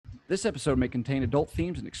This episode may contain adult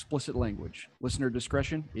themes and explicit language. Listener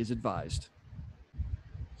discretion is advised.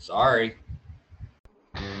 Sorry.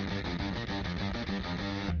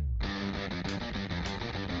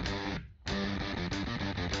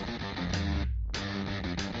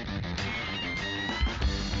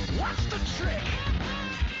 What's the trick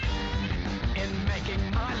in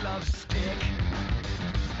making my love stick?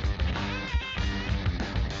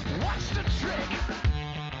 What's the trick?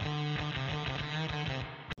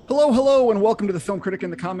 Hello, and welcome to the Film Critic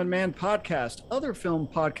and the Common Man podcast. Other film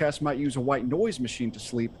podcasts might use a white noise machine to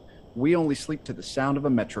sleep. We only sleep to the sound of a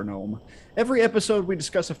metronome. Every episode, we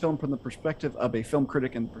discuss a film from the perspective of a film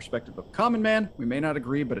critic and the perspective of a common man. We may not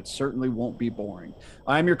agree, but it certainly won't be boring.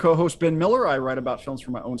 I'm your co-host, Ben Miller. I write about films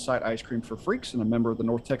for my own site, Ice Cream for Freaks, and a member of the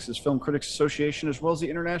North Texas Film Critics Association, as well as the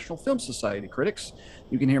International Film Society Critics.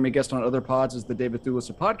 You can hear me guest on other pods as the David Thewlis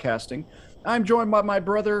of podcasting. I'm joined by my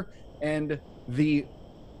brother and the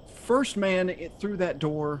first man through that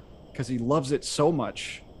door because he loves it so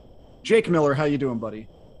much. Jake Miller, how you doing, buddy?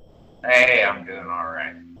 Hey, I'm doing all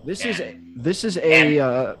right. This is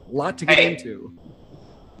a lot to get into.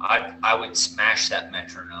 I would smash that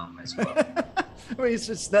metronome as well. I mean, it's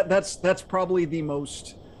just that's probably the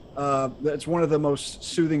most that's one of the most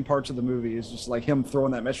soothing parts of the movie is just like him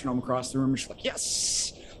throwing that metronome across the room. Just like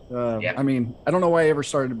yes. Yeah. I mean, I don't know why I ever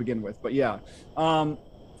started to begin with, but yeah.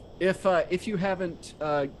 If you haven't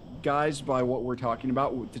guys by what we're talking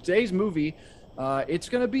about today's movie, it's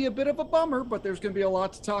going to be a bit of a bummer, but there's going to be a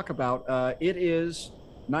lot to talk about. It is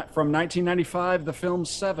not from 1995, the film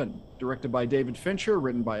Se7en, directed by David Fincher,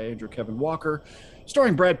 written by Andrew Kevin Walker,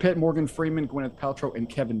 starring Brad Pitt, Morgan Freeman, Gwyneth Paltrow, and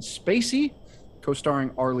Kevin Spacey,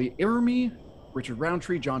 co-starring Arlie Ermy, Richard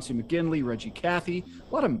Roundtree, John C. McGinley, Reggie Cathy.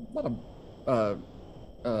 A lot of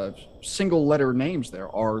single letter names there.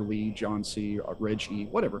 Arlie, John C., Reggie,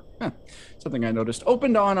 whatever. Something I noticed.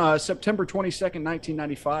 Opened on September 22nd,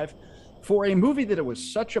 1995. For a movie that it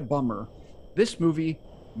was such a bummer, this movie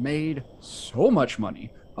made so much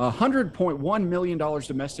money. $100.1 million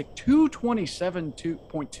domestic,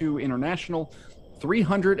 $227.2 international,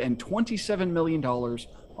 $327 million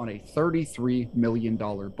on a $33 million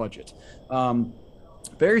budget.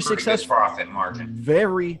 Very successful. Profit margin.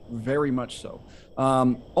 Very, very much so.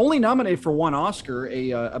 Only nominated for one Oscar,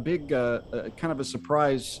 a big kind of a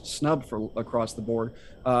surprise snub for across the board.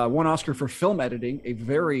 One Oscar for film editing, a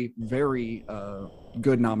very, very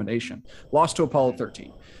good nomination. Lost to Apollo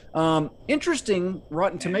 13. Interesting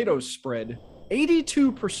Rotten Tomatoes spread,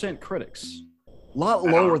 82% critics. A lot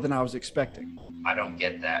lower than I was expecting. I don't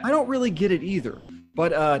get that. I don't really get it either.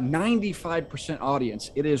 But 95%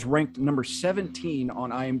 audience. It is ranked number 17 on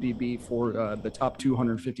IMDb for the top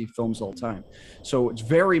 250 films all time. So it's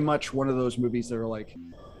very much one of those movies that are like,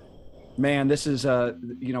 man, this is,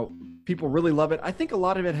 people really love it. I think a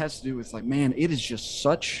lot of it has to do with like, man, it is just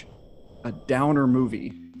such a downer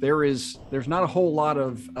movie. There's not a whole lot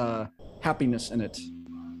of happiness in it.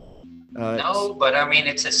 No, but I mean,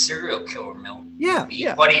 it's a serial killer movie.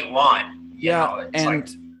 Yeah. What do you want? You know,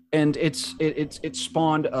 And it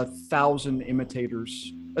spawned 1,000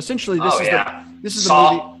 imitators. Essentially, this is Saw.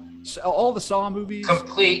 the movie. All the Saw movies.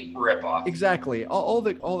 Complete ripoff. Exactly. All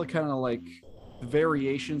the kind of like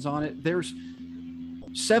variations on it. There's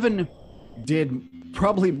Se7en did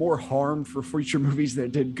probably more harm for feature movies than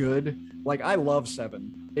it did good. Like I love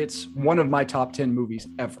Se7en. It's one of my top 10 movies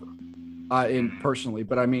ever. Personally,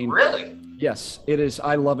 but I mean, really, yes, it is.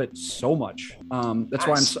 I love it so much. That's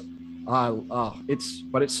why I'm so.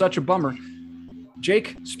 It's such a bummer.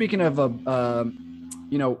 Jake, speaking of,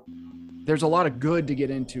 there's a lot of good to get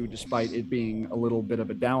into despite it being a little bit of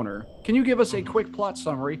a downer. Can you give us a quick plot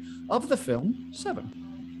summary of the film Se7en?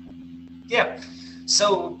 Yeah.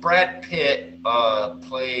 So Brad Pitt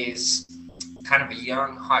plays kind of a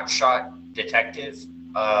young hotshot detective,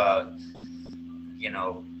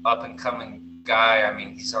 up and coming guy. I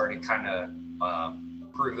mean, he's already kind of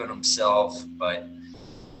proven himself, but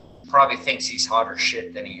probably thinks he's hotter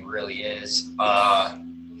shit than he really is.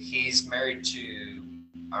 He's married to,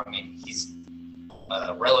 he's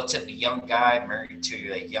a relatively young guy, married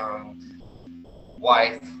to a young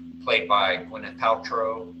wife played by Gwyneth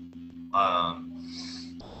Paltrow.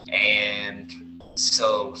 And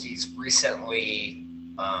so he's recently,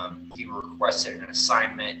 he requested an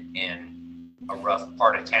assignment in a rough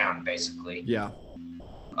part of town, basically. Yeah.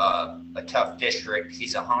 A tough district.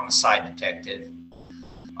 He's a homicide detective.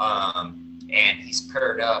 And he's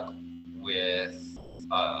paired up with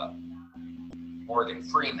Morgan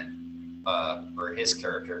Freeman, or his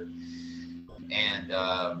character. And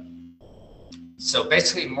so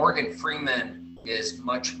basically Morgan Freeman is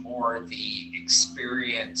much more the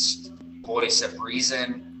experienced voice of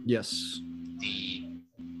reason Yes.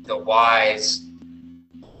 The wise,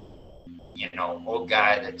 old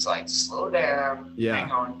guy that's like, slow down, Yeah.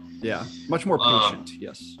 hang on. Yeah. Much more patient.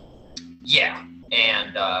 Yes. Yeah.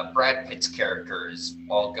 And Brad Pitt's character is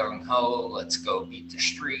all gung ho. Let's go beat the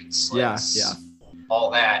streets. Yeah.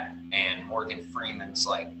 All that. And Morgan Freeman's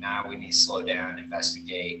like, nah, we need to slow down,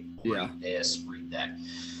 investigate, read this, read that.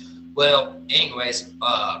 Well, anyways,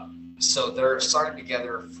 so they're assigned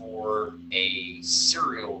together for a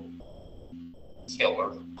serial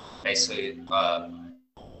killer, basically a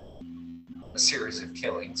series of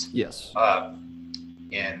killings. Yes.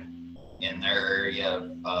 In their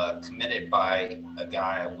area, committed by a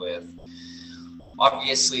guy with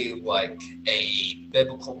obviously like a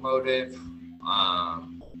biblical motive.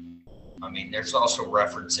 I mean, there's also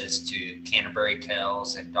references to Canterbury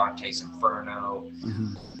Tales and Dante's Inferno.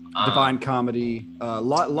 Mm-hmm. Divine Comedy.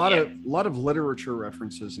 Lot of literature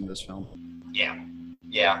references in this film. Yeah.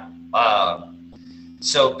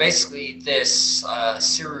 So basically, this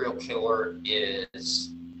serial killer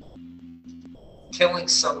is killing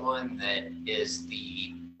someone that is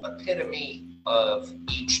the epitome of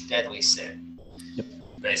each deadly sin. Yep.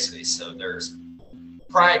 Basically, so there's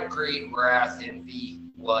pride, greed, wrath, envy,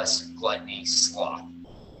 lust, gluttony, sloth.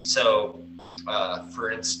 So,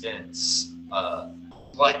 for instance,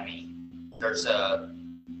 gluttony. There's an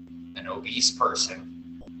obese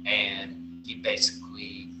person, and he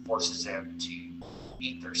basically forces them to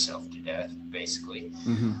eat themselves to death. Basically,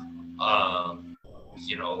 Mm-hmm.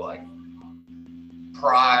 Like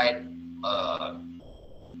pride.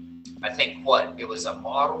 I think it was a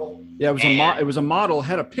model. Yeah, it was a model,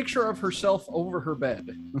 had a picture of herself over her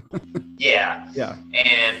bed. Yeah. Yeah.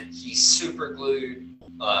 And he super glued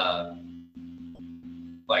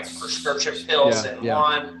like prescription pills in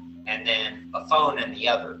one and then a phone in the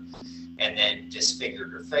other, and then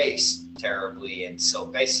disfigured her face terribly. And so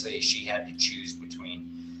basically she had to choose between,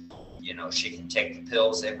 she can take the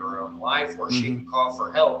pills in her own life, or she can call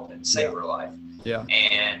for help and save her life. Yeah.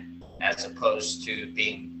 And as opposed to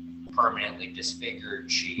being permanently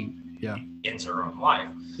disfigured, she ends her own life.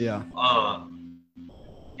 Yeah.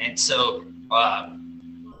 And so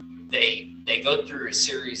they go through a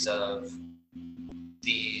series of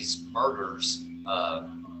these murders.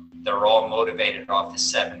 They're all motivated off the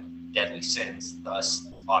 7 deadly sins, thus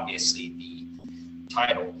obviously the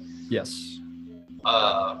title. Yes.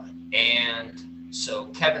 And so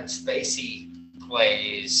Kevin Spacey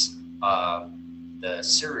plays the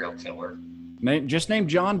serial killer. Just named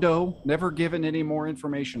John Doe. Never given any more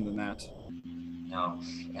information than that. No,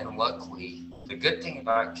 and luckily, the good thing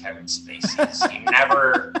about Kevin Spacey is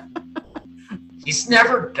he's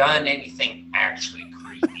never done anything actually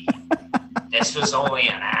creepy. This was only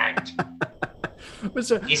an act.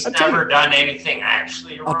 He's never done anything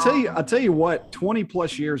actually wrong. I'll tell you what, 20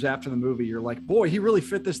 plus years after the movie, you're like, boy, he really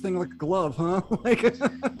fit this thing like a glove, huh? Like,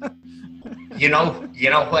 you know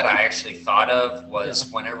what I actually thought of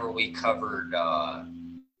was whenever we covered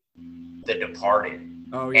The Departed.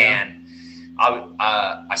 Oh yeah. And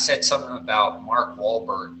I said something about Mark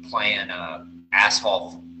Wahlberg playing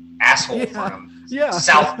asshole from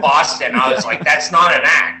South Boston. I was like, that's not an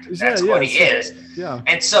act. That's what he is. Yeah.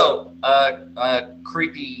 And so,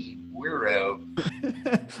 creepy weirdo.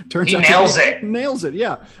 Turns out nails it.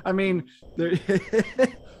 Yeah. I mean,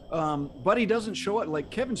 but he doesn't show up.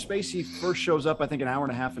 Like Kevin Spacey first shows up, I think, an hour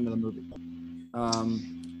and a half into the movie.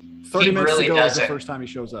 30 minutes ago was the first time he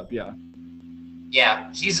shows up. Yeah.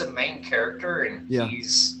 Yeah, he's a main character, and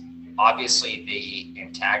he's obviously the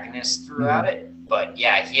antagonist throughout it. But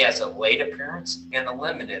yeah, he has a late appearance and a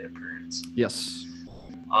limited appearance. Yes.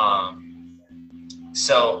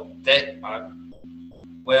 So that,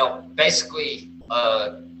 basically,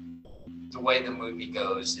 the way the movie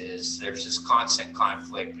goes is there's this constant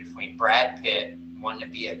conflict between Brad Pitt wanting to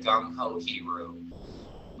be a gung-ho hero,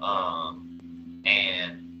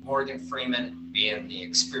 and Morgan Freeman being the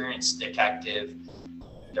experienced detective.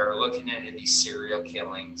 They're looking into these serial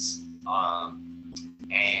killings,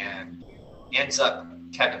 and ends up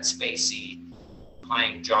Kevin Spacey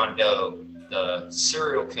playing John Doe, the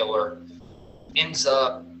serial killer, ends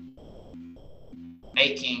up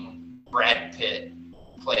making Brad Pitt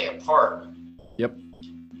play a part. Yep.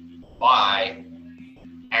 By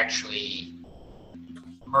actually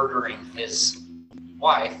murdering his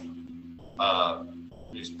wife,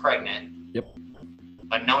 who's pregnant. Yep.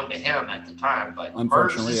 Unknown to him at the time, but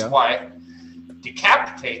unfortunately, murders his wife,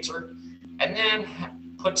 decapitates her, and then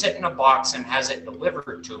puts it in a box and has it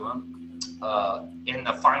delivered to him in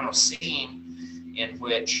the final scene, in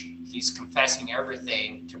which he's confessing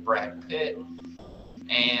everything to Brad Pitt,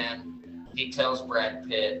 and he tells Brad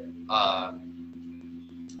Pitt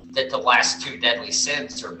that the last two deadly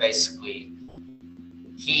sins are basically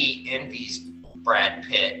he envies Brad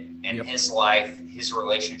Pitt and his life, his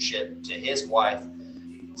relationship to his wife.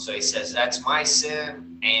 So he says, that's my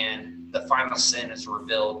sin, and the final sin is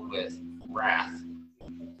revealed with wrath.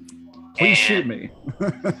 Please shoot me.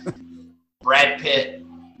 Brad Pitt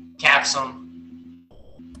caps him,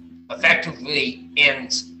 effectively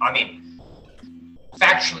ends,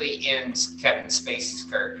 factually ends Kevin Spacey's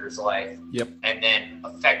character's life. Yep. And then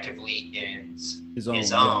effectively ends his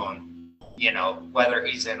own. Yeah. Whether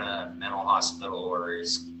he's in a mental hospital or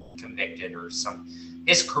is convicted or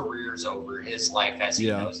his career's over. His life as he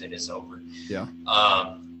knows it is over. Yeah.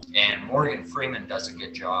 And Morgan Freeman does a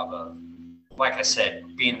good job of, like I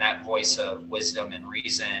said, being that voice of wisdom and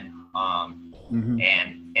reason.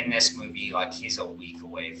 And in this movie, like, he's a week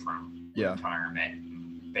away from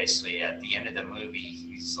retirement. Basically, at the end of the movie,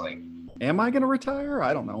 he's like, am I going to retire?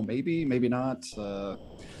 I don't know. Maybe not.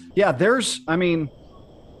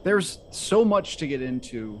 There's so much to get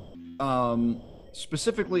into.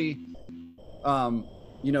 Specifically,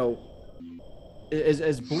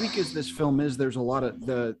 as bleak as this film is, there's a lot of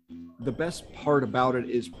the best part about it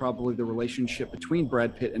is probably the relationship between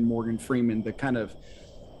Brad Pitt and Morgan Freeman.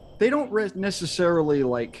 They don't necessarily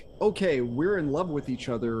like, okay, we're in love with each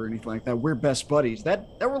other or anything like that. We're best buddies. That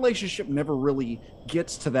relationship never really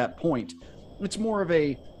gets to that point. It's more of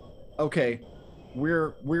a, okay,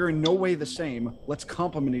 we're in no way the same. Let's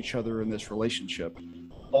complement each other in this relationship.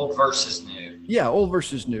 Old versus new. Yeah, old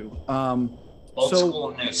versus new. Old school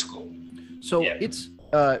and new school. So it's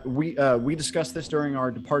we discussed this during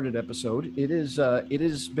our Departed episode. It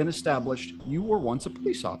has been established you were once a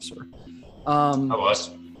police officer. I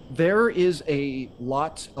was. There is a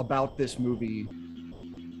lot about this movie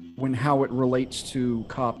how it relates to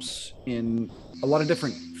cops in a lot of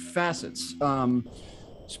different facets.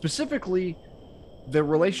 Specifically, the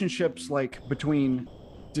relationships like between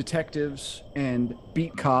detectives and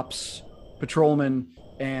beat cops, patrolmen,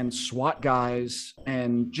 and SWAT guys,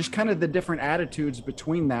 and just kind of the different attitudes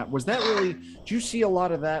between that. Was that really, did you see a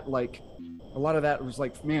lot of that? Like, a lot of that was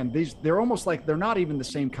like, man, they're almost like, they're not even the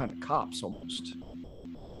same kind of cops almost.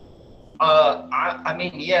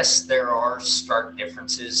 Yes, there are stark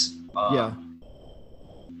differences, that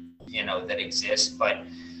exist. But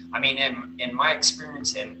I mean, in my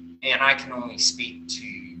experience, and I can only speak to,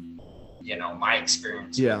 my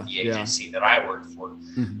experience with the agency that I worked for.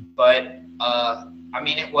 Mm-hmm. But,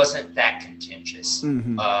 it wasn't that contentious.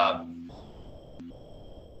 Mm-hmm.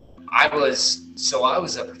 I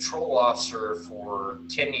was a patrol officer for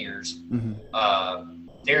 10 years. Mm-hmm.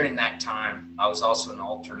 During that time, I was also an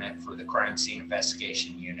alternate for the crime scene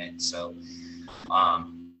investigation unit. So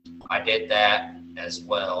I did that as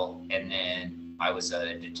well. And then I was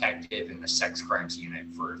a detective in the sex crimes unit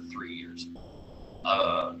for 3 years.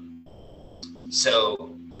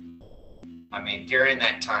 During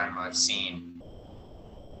that time, I've seen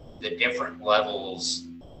the different levels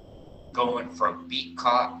going from beat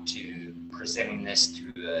cop to presenting this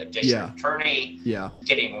to a district attorney,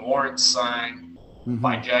 getting warrants signed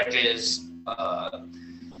by judges.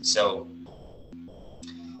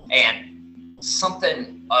 And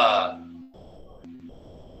something, like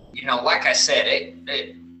I said, it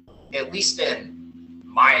at least in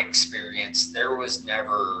my experience, there was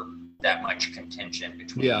never that much contention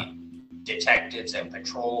between detectives and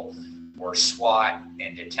patrol or SWAT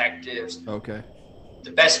and detectives. Okay.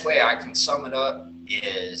 The best way I can sum it up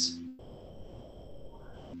is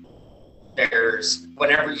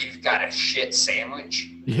whenever you've got a shit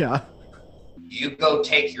sandwich, you go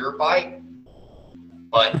take your bite,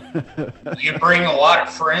 but you bring a lot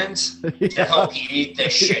of friends to help you eat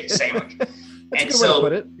this shit sandwich. That's a good way to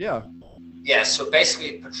put it. Yeah, so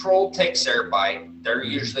basically patrol takes their bite. They're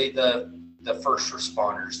usually the first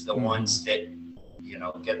responders, the ones that,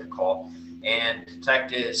 get the call. And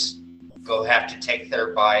detectives have to take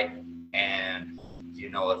their bite. And,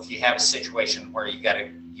 if you have a situation where you got to,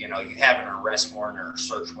 you have an arrest warrant or a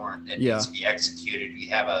search warrant that needs to be executed, you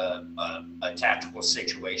have a tactical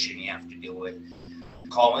situation you have to deal with,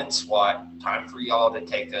 call in SWAT, time for y'all to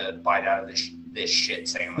take a bite out of this shit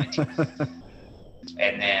sandwich.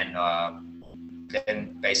 And then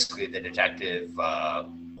basically the detective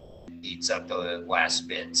eats up the last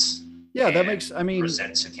bits. That makes,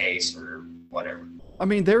 presents a case or whatever.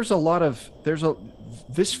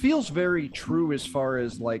 This feels very true as far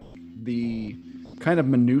as like the kind of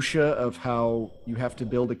minutia of how you have to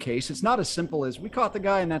build a case. It's not as simple as we caught the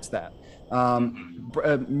guy and that's that.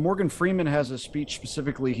 Morgan Freeman has a speech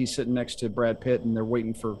specifically. He's sitting next to Brad Pitt and they're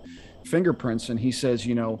waiting for fingerprints. And he says,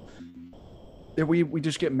 we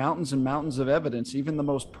just get mountains and mountains of evidence. Even the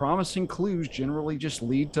most promising clues generally just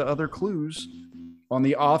lead to other clues on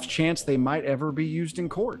the off chance they might ever be used in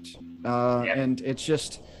court. And it's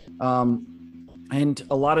just, and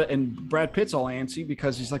Brad Pitt's all antsy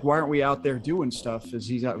because he's like, why aren't we out there doing stuff? As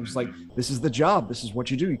he's was like, this is the job. This is what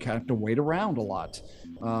you do. You kind of have to wait around a lot.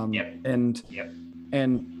 And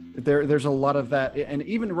there's a lot of that. And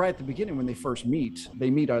even right at the beginning, when they first meet, they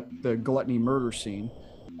meet at the gluttony murder scene.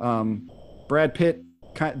 Brad Pitt,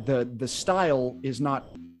 the style is not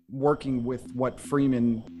working with what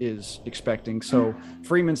Freeman is expecting. So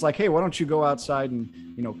Freeman's like, hey, why don't you go outside and,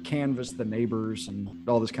 canvass the neighbors and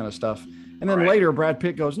all this kind of stuff. And then later Brad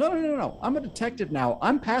Pitt goes, no. I'm a detective now.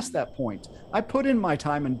 I'm past that point. I put in my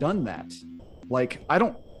time and done that. Like, I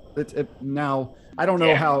don't know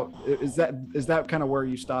how, is that kind of where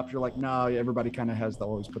you stopped? You're like, no, everybody kind of has to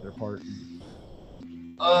always put their part.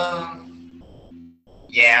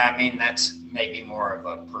 Yeah, I mean, that's maybe more of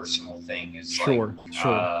a personal thing. It's sure.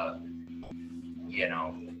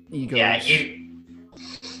 Egos.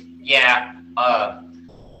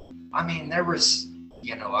 I mean, there was,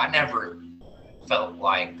 I never felt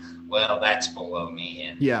like, well, that's below me,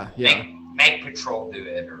 and make patrol do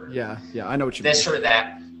it, or I know what you this mean. or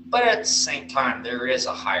that. But at the same time, there is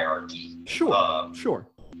a hierarchy. Sure.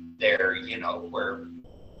 There, where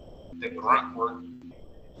the grunt work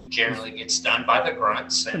generally gets done by the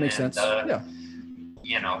grunts. That makes sense.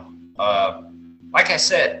 Like I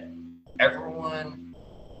said, everyone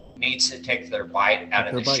needs to take their bite out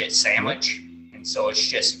of the shit sandwich. And so it's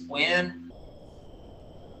just when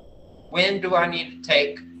do I need to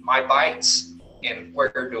take my bites and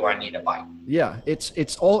where do I need a bite? Yeah, it's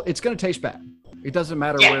going to taste bad. It doesn't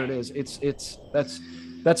matter where it is. It's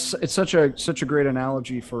such a great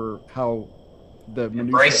analogy for how the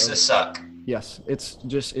embrace the suck. Yes,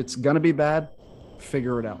 it's gonna be bad.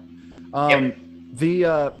 Figure it out.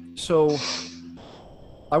 So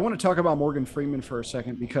I want to talk about Morgan Freeman for a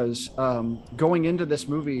second because going into this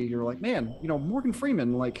movie, you're like, man, Morgan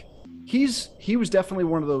Freeman, like he was definitely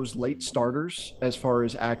one of those late starters as far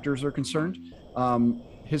as actors are concerned.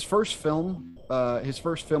 His first film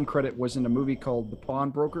credit was in a movie called The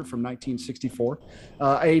Pawnbroker from 1964,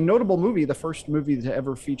 a notable movie, the first movie to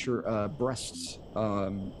ever feature breasts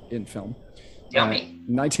in film. Yummy.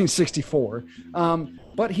 1964.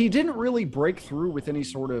 But he didn't really break through with any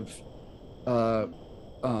sort of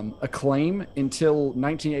acclaim until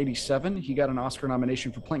 1987. He got an Oscar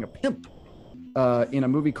nomination for playing a pimp in a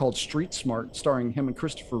movie called Street Smart, starring him and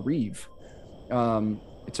Christopher Reeve.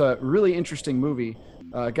 It's a really interesting movie.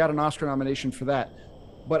 Got an Oscar nomination for that.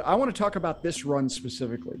 But I want to talk about this run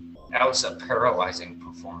specifically. That was a paralyzing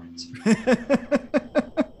performance.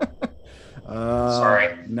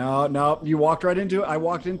 Sorry. No, you walked right into it. I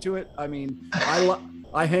walked into it. I mean,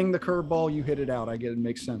 I hang the curveball, you hit it out. I get it.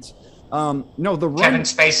 Makes sense. No, the run. Kevin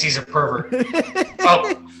Spacey's a pervert.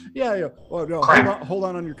 Oh. Yeah. Well, no, hold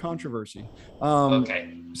on your controversy.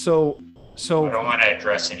 Okay. So I don't want to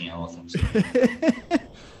address any elephants.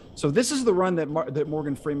 So this is the run that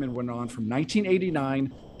Morgan Freeman went on from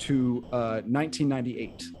 1989 to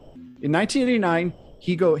 1998. In 1989,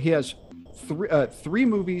 he has three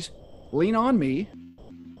movies: Lean on Me,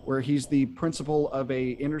 where he's the principal of a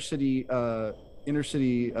inner city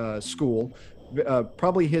school,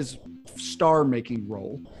 probably his star-making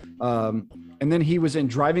role. And then he was in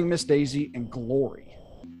Driving Miss Daisy and Glory,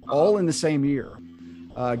 all in the same year.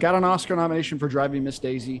 Got an Oscar nomination for Driving Miss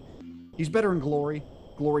Daisy. He's better in Glory.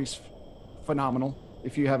 Glory's phenomenal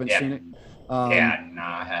if you haven't seen it.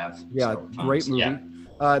 I have. Yeah, great movie.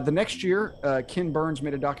 Yeah. The next year, Ken Burns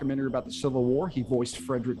made a documentary about the Civil War. He voiced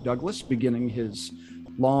Frederick Douglass, beginning his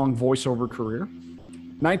long voiceover career.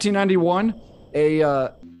 1991,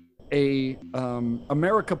 a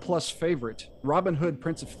America Plus favorite, Robin Hood,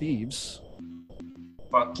 Prince of Thieves.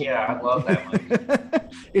 Fuck yeah, I love that movie.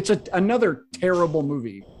 It's another terrible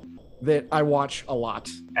movie that I watch a lot.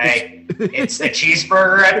 Hey, it's the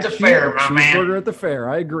cheeseburger at the fair, my man. Cheeseburger at the fair.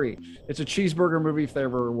 I agree. It's a cheeseburger movie if there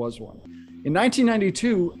ever was one. In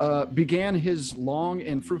 1992, began his long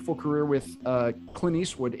and fruitful career with Clint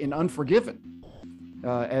Eastwood in Unforgiven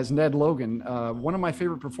as Ned Logan. One of my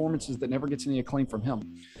favorite performances that never gets any acclaim from him.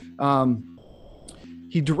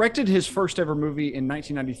 He directed his first ever movie in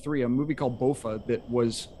 1993, a movie called Bofa that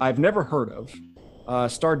I've never heard of.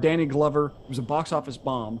 Starred Danny Glover. It was a box office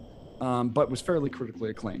bomb. But was fairly critically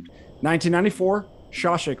acclaimed. 1994,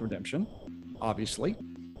 Shawshank Redemption, obviously.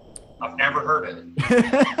 I've never heard of it.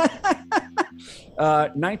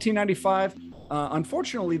 1995,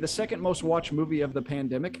 unfortunately, the second most watched movie of the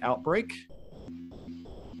pandemic, Outbreak.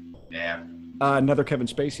 Yeah. Another Kevin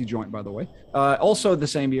Spacey joint, by the way. Also the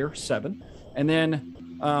same year, Seven. and then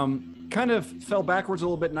kind of fell backwards a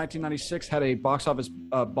little bit in 1996, had a box office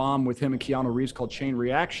bomb with him and Keanu Reeves called Chain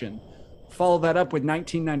Reaction. Followed that up with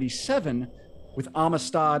 1997 with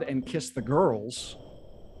Amistad and Kiss the Girls.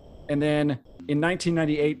 And then in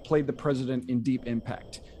 1998 played the president in Deep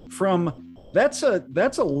Impact. That's a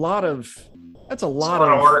lot of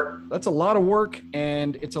work. That's a lot of work,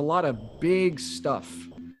 and it's a lot of big stuff.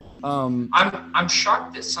 I'm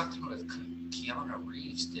shocked that something with Keanu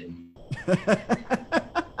Reeves didn't.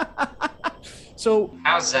 So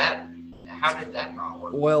how's that? How did that not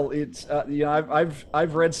work? Well, it's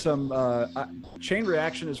I've read some. Chain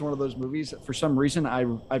Reaction is one of those movies. For some reason,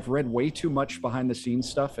 I've read way too much behind the scenes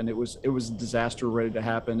stuff, and it was a disaster ready to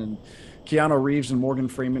happen. And Keanu Reeves and Morgan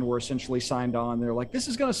Freeman were essentially signed on. They're like, this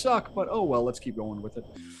is gonna suck, but oh well, let's keep going with it.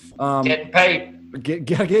 Getting paid.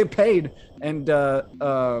 Get paid. And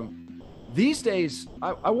these days,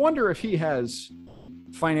 I wonder if he has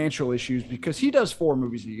financial issues, because he does 4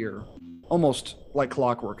 movies a year, almost like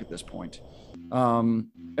clockwork at this point.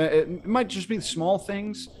 It might just be small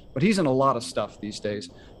things, but he's in a lot of stuff these days.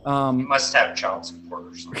 He must have child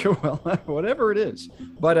support or something. Well, whatever it is.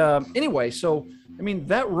 But anyway, so I mean,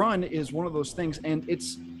 that run is one of those things, and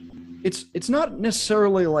it's not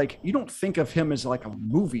necessarily like, you don't think of him as like a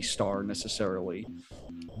movie star necessarily,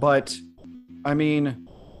 but I mean,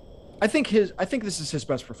 I think this is his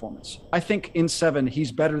best performance. I think in Se7en,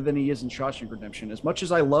 he's better than he is in Shawshank Redemption. As much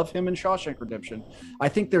as I love him in Shawshank Redemption, I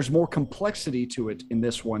think there's more complexity to it in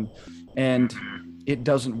this one, and it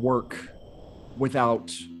doesn't work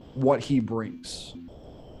without what he brings.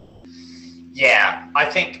 Yeah, I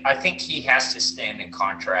think he has to stand in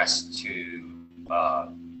contrast to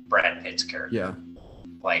Brad Pitt's character. Yeah.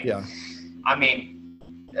 Like, yeah. I mean,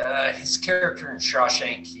 his character in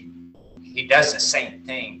Shawshank, he does the same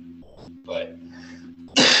thing, but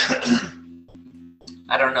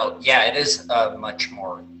I don't know. Yeah, it is a much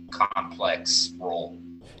more complex role.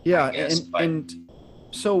 Yeah, I guess, and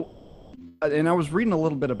so, and I was reading a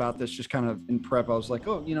little bit about this just kind of in prep. I was like,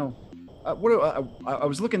 oh, you know, I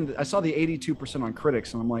was looking. I saw the 82% on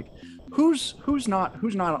critics, and I'm like, who's not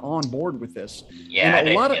on board with this? Yeah, and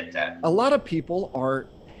I didn't get that. A lot of people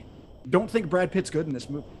don't think Brad Pitt's good in this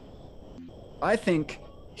movie. I think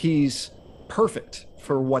he's perfect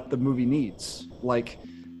for what the movie needs. Like,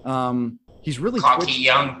 he's really cocky,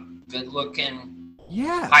 young, good looking,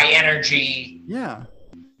 high energy. Yeah.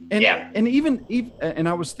 And even and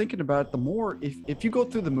I was thinking about it, the more if you go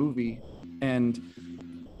through the movie, and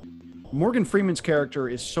Morgan Freeman's character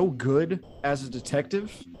is so good as a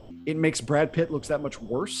detective, it makes Brad Pitt looks that much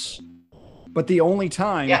worse. But the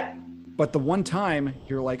one time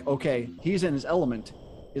you're like, okay, he's in his element,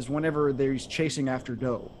 is whenever he's chasing after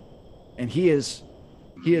Doe. And he is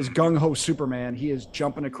gung-ho Superman. He is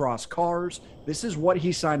jumping across cars. This is what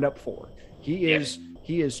he signed up for. He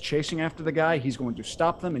is chasing after the guy. He's going to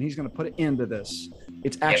stop them, and he's going to put an end to this.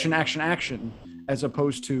 It's action, action, action, as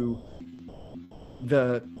opposed to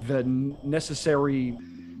the necessary,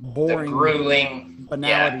 boring, the grueling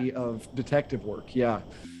banality of detective work. Yeah.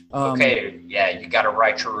 You got to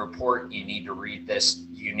write your report. You need to read this.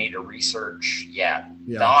 You need to research. Yeah.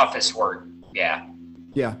 The office work. Yeah.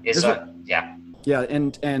 Yeah. Yeah.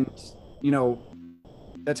 And you know,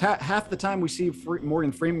 that's half the time we see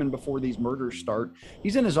Morgan Freeman before these murders start.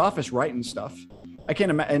 He's in his office writing stuff. I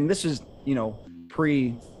can't imagine. And this is, you know,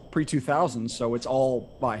 pre 2000, so it's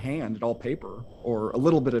all by hand, and all paper, or a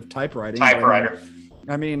little bit of typewriting.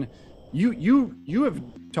 I mean, you have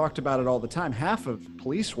talked about it all the time. Half of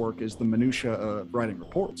police work is the minutia of writing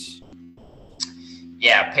reports.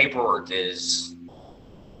 Yeah, paperwork is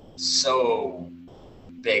so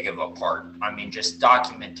big of a part. I mean, just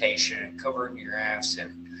documentation and covering your ass,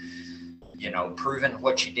 and, you know, proving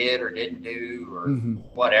what you did or didn't do, or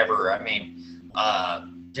whatever. I mean,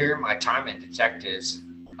 during my time in detectives,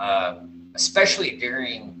 especially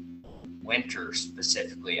during winter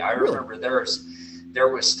specifically, I remember there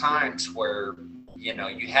was times where, you know,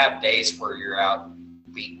 you have days where you're out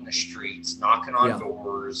beating the streets, knocking on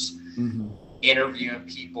doors, interviewing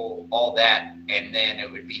people, all that, and then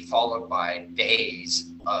it would be followed by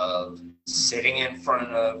days of sitting in front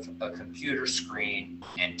of a computer screen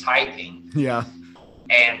and typing. Yeah.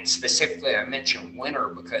 And specifically, I mentioned winter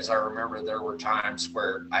because I remember there were times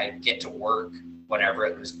where I'd get to work whenever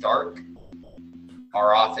it was dark.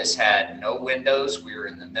 Our office had no windows. We were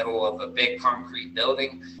in the middle of a big concrete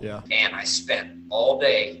building. Yeah. And I spent all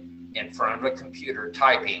day in front of a computer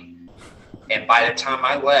typing. And by the time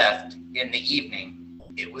I left in the evening,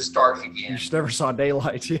 it was dark again. You just never saw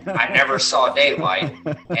daylight. Yeah. I never saw daylight.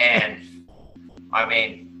 And I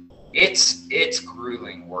mean, it's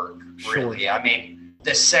grueling work, really. Sure. I mean,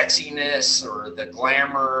 the sexiness or the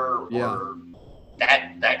glamour or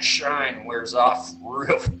that shine wears off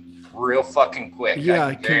real fucking quick. Yeah,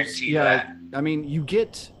 I can guarantee that. I mean, you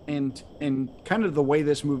get and kind of the way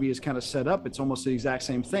this movie is kind of set up, it's almost the exact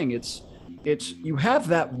same thing. It's you have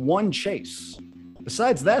that one chase.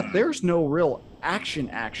 Besides that, there's no real action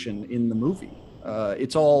in the movie.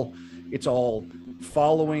 It's all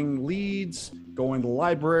following leads, going to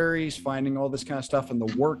libraries, finding all this kind of stuff, and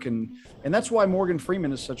the work, and that's why Morgan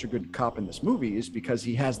Freeman is such a good cop in this movie, is because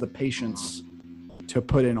he has the patience to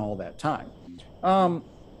put in all that time.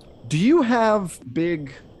 Do you have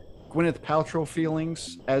big Gwyneth Paltrow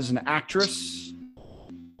feelings as an actress?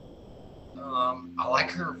 I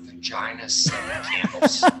like her vagina scented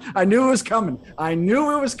candles. I knew it was coming.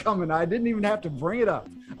 I didn't even have to bring it up.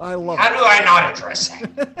 I love it. How do I not address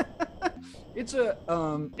that? It's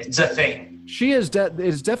a thing. She is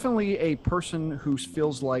definitely a person who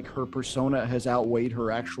feels like her persona has outweighed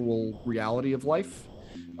her actual reality of life.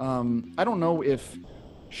 I don't know if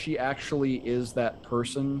she actually is that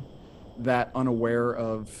person, that unaware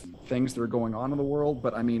of things that are going on in the world,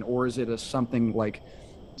 but I mean, or is it something like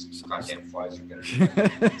goddamn flies are gonna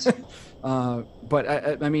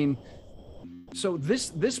but I mean, so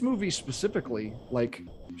this movie specifically, like,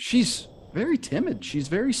 she's very timid, she's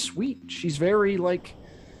very sweet, she's very like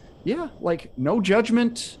no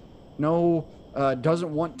judgment, no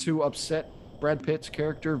doesn't want to upset Brad Pitt's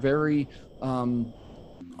character, very on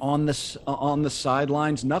the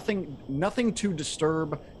sidelines, nothing to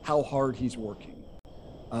disturb how hard he's working,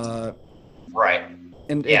 right.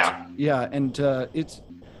 And it's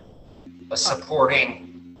a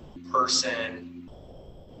supporting person.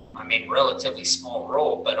 I mean, relatively small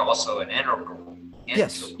role, but also an integral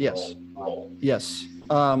role. Yes.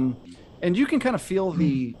 And you can kind of feel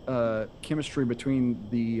the chemistry between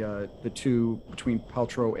the two, between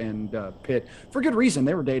Paltrow and Pitt, for good reason.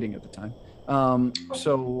 They were dating at the time. I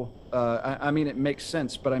mean, it makes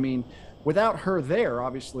sense. But I mean, without her there,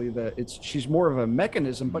 obviously, she's more of a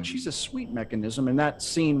mechanism, but she's a sweet mechanism. And that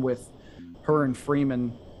scene with her and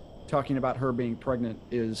Freeman talking about her being pregnant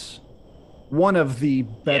is one of the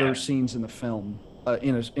better scenes in the film,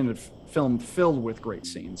 in a film filled with great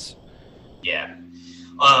scenes. Yeah.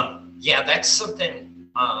 That's something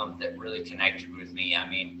that really connected with me. I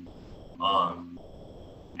mean,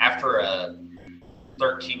 after a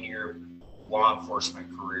 13-year law enforcement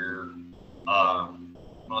career,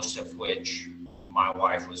 most of which my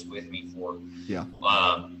wife was with me for. Yeah.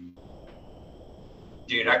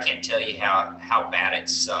 Dude, I can't tell you how bad it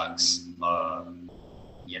sucks.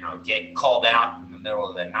 Getting called out in the middle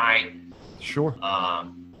of the night. Sure.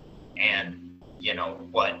 And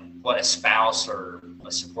what a spouse or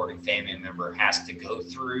a supporting family member has to go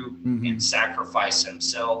through and sacrifice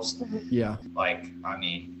themselves. Yeah. Like, I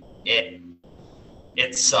mean, it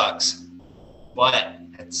sucks, but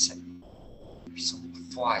there's some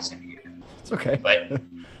flies in here. It's okay.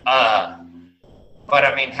 But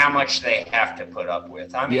I mean, how much they have to put up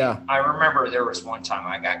with. I mean, I remember there was one time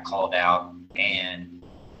I got called out and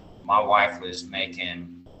my wife was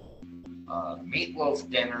making meatloaf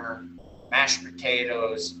dinner, mashed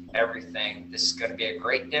potatoes, everything. This is going to be a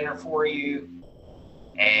great dinner for you.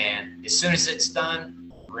 And as soon as it's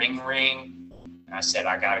done, ring. And I said,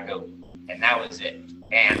 I got to go. And that was it.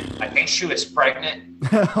 And I think she was pregnant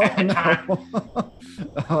at the time.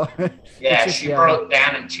 She broke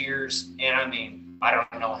down in tears. And I mean, I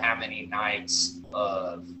don't know how many nights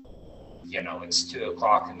of, it's 2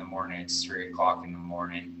 o'clock in the morning, it's 3 o'clock in the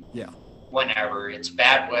morning. Yeah. Whenever it's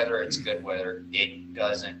bad weather, it's good weather, it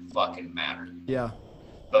doesn't fucking matter. Yeah.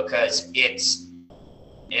 Because it's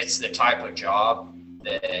the type of job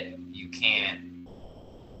that you can't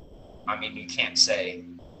say.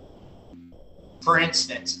 For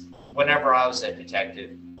instance, whenever I was a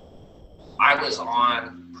detective, I was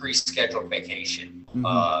on pre-scheduled vacation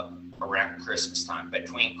around Christmas time,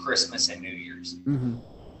 between Christmas and New Year's.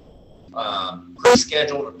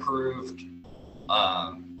 Pre-scheduled, approved,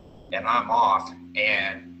 and I'm off,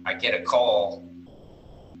 and I get a call,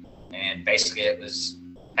 and basically it was,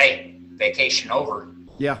 hey, vacation over.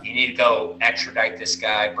 Yeah. You need to go extradite this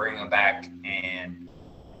guy, bring him back, and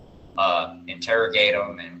interrogate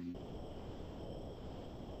him, and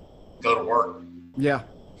go to work. Yeah.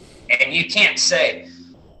 And you can't say,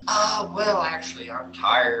 oh, well, actually, I'm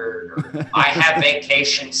tired, or I have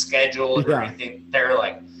vacation scheduled, or anything. They're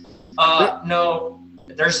like, no,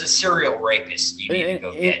 there's a serial rapist you need to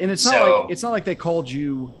go get. And it's not like they called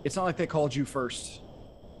you. It's not like they called you first.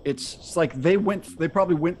 It's like they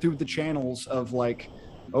probably went through the channels of like,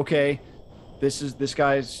 okay, this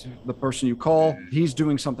guy's the person you call. He's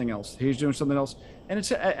doing something else. And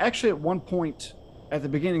it's actually at one point, at the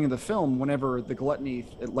beginning of the film, whenever the gluttony,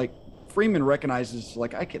 like Freeman recognizes,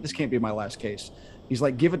 like, this can't be my last case. He's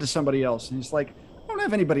like, give it to somebody else. And he's like, I don't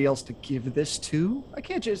have anybody else to give this to. I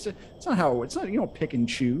can't just, it's not, you don't pick and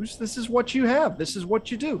choose. This is what you have. This is what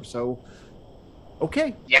you do. So,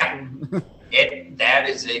 okay. Yeah. That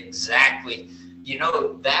is exactly,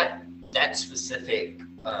 that specific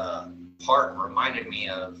part reminded me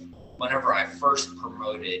of whenever I first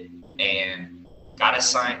promoted and got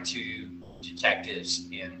assigned to detectives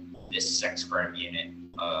in this sex crime unit,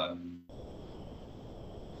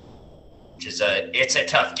 which is it's a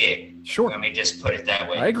tough gig. Sure. Let me just put it that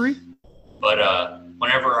way. I agree. But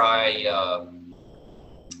whenever I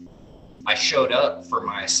showed up for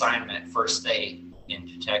my assignment first day in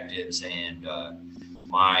detectives, and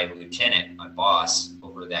my lieutenant, my boss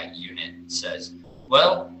over that unit, says,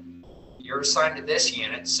 well, you're assigned to this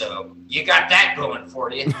unit, so you got that going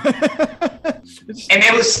for you. And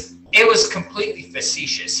it was completely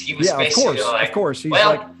facetious. He was basically of course. He's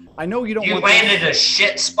well, like, I know you don't you want landed a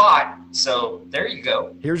shit spot, so there you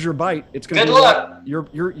go. Here's your bite. It's going to Good be luck.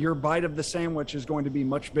 Your bite of the sandwich is going to be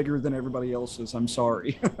much bigger than everybody else's. I'm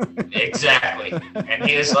sorry. Exactly. And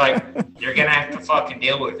he was like, you're going to have to fucking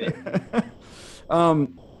deal with it.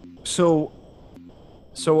 So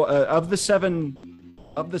of the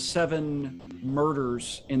seven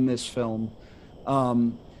murders in this film,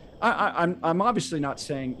 I'm obviously not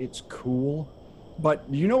saying it's cool, but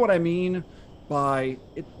you know what I mean by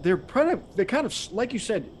it. They're kind of like you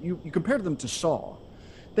said. You compared them to Saw.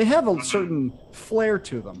 They have a certain flair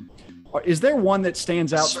to them. Is there one that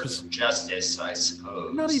stands out? Justice, I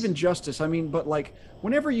suppose. Not even justice. I mean, but like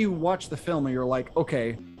whenever you watch the film, and you're like,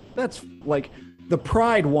 okay, that's like the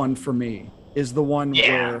Pride one for me is the one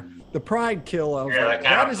where the Pride kill. I was like,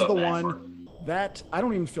 that is the one that I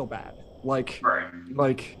don't even feel bad. Like,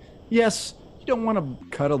 yes, you don't want to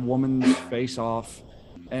cut a woman's face off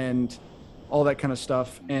and all that kind of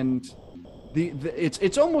stuff. And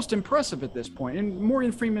it's almost impressive at this point. And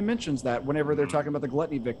Morgan Freeman mentions that whenever they're talking about the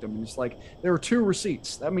gluttony victim, and it's like there were 2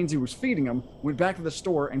 receipts. That means he was feeding them, went back to the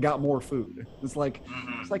store and got more food. It's like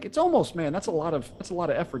it's almost, man, that's a lot of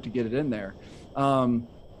effort to get it in there.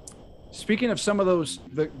 Speaking of some of those,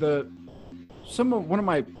 one of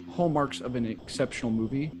my hallmarks of an exceptional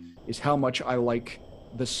movie is how much I like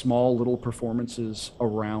the small little performances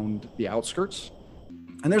around the outskirts,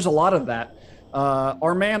 and there's a lot of that.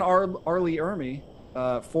 Our man Arlie Ermey,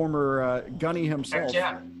 former gunny himself,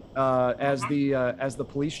 as the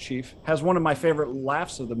police chief, has one of my favorite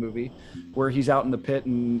laughs of the movie, where he's out in the pit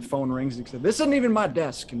and phone rings and he says, "This isn't even my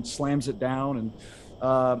desk," and slams it down. And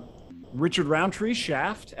Richard Roundtree,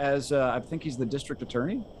 Shaft, as I think he's the district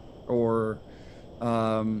attorney, or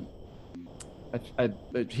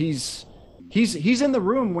he's in the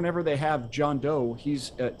room whenever they have John Doe.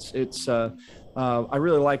 I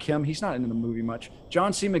really like him. He's not in the movie much.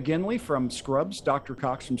 John C. McGinley from Scrubs, Dr.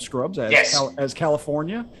 Cox from Scrubs as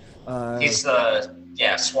California. He's the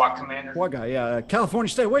SWAT commander. SWAT guy, yeah. California,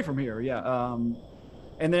 stay away from here, yeah.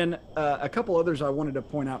 And then a couple others I wanted to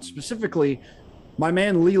point out, specifically my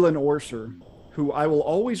man Leland Orser, who I will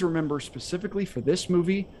always remember specifically for this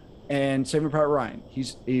movie and Saving Private Ryan.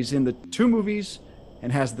 He's in the 2 movies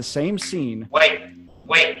and has the same scene. Wait.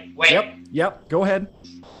 Yep. Go ahead.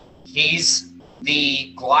 He's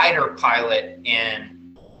the glider pilot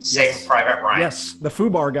in Saving Private Ryan. Yes, the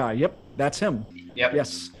FUBAR guy. Yep, that's him. Yep.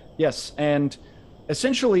 Yes. And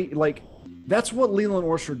essentially, like, that's what Leland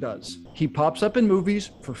Orser does. He pops up in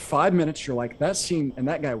movies for 5 minutes. You're like, that scene and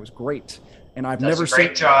that guy was great. And I've never seen.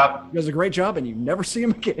 He does a great job, and you never see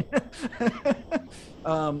him again.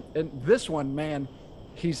 And this one, man,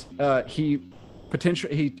 he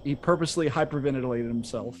purposely hyperventilated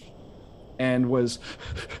himself, and was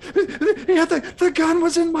the gun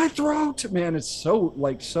was in my throat. Man, it's so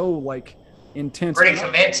intense. Pretty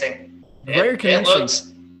convincing. Very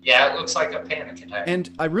convincing. It looks like a panic attack. And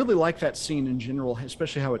I really like that scene in general,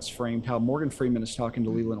 especially how it's framed, how Morgan Freeman is talking to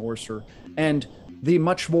Leland Orser, and the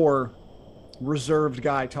much more reserved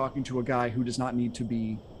guy talking to a guy who does not need to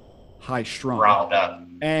be high strung. Riled up.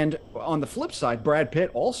 And on the flip side, Brad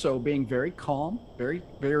Pitt also being very calm, very,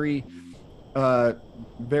 very,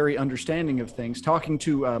 very understanding of things, talking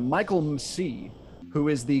to Michael Massey, who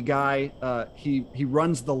is the guy, he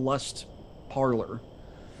runs the Lust parlor.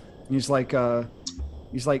 And he's like, you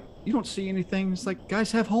don't see anything? It's like,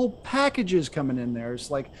 guys have whole packages coming in there.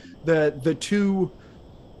 It's like the two,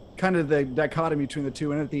 kind of the dichotomy between the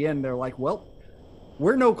two. And at the end, they're like, well,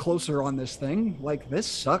 we're no closer on this thing. Like, this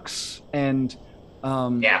sucks. And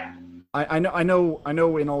I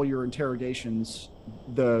know in all your interrogations,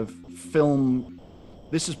 the film,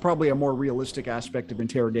 this is probably a more realistic aspect of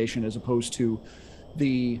interrogation as opposed to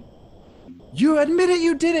the you admit it,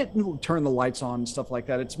 you did it, and turn the lights on and stuff like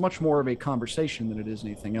that. It's much more of a conversation than it is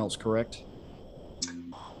anything else, correct?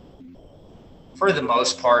 For the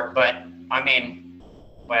most part, but I mean,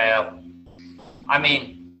 well, I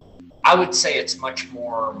mean, I would say it's much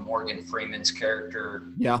more Morgan Freeman's character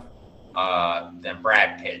Yeah. Than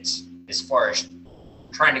Brad Pitt's, as far as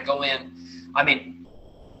trying to go in. I mean,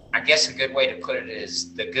 I guess a good way to put it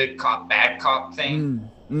is the good cop, bad cop thing.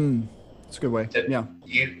 It's a good way. Yeah.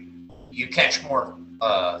 You catch more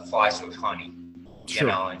flies with honey, Sure,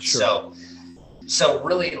 you know, and sure. so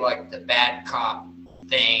really like the bad cop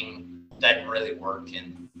thing doesn't really work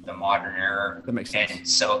in the modern era. That makes sense. And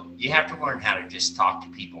so you have to learn how to just talk to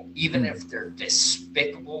people, even if they're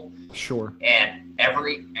despicable, Sure. and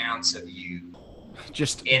every ounce of you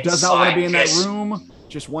Just does not want to be in that just room.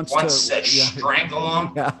 Just wants to yeah. strangle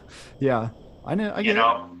them, Yeah. Yeah. I know. I you get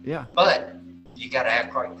know. it. Yeah. But you got to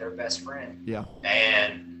act like their best friend. Yeah.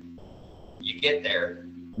 And you get there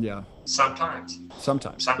Yeah. sometimes.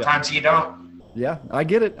 Sometimes. Sometimes you don't. Yeah. I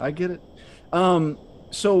get it. I get it.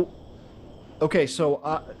 So, okay. So,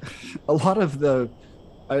 a lot of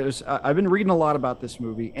I've been reading a lot about this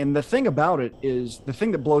movie, and the thing about it is, the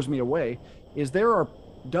thing that blows me away is there are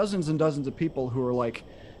dozens and dozens of people who are like,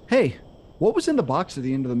 "Hey, what was in the box at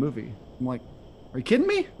the end of the movie?" I'm like, "Are you kidding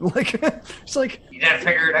me?" Like, it's like You got to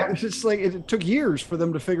figure it out. it's just like it took years for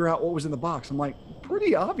them to figure out what was in the box. I'm like,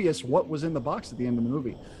 pretty obvious what was in the box at the end of the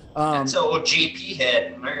movie. That's an old GP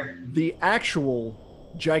head in there. The actual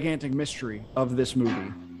gigantic mystery of this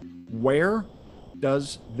movie: where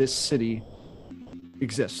does this city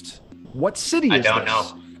exist? What city is I don't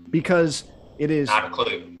this? know. Because it is Not a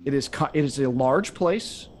clue. it is a large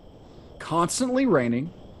place, constantly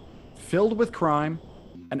raining, filled with crime,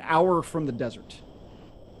 an hour from the desert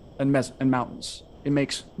and mountains. It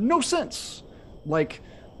makes no sense. Like,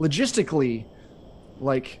 logistically,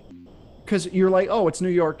 like, because you're like, oh, it's New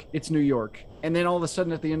York. And then all of a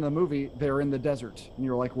sudden at the end of the movie, they're in the desert. And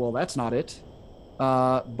you're like, well, that's not it.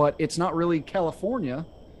 But it's not really California.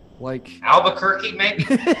 Like, Albuquerque, maybe?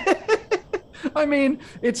 I mean,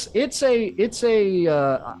 I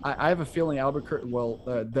have a feeling Albuquerque. Well,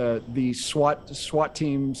 the SWAT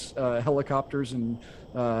teams, helicopters, and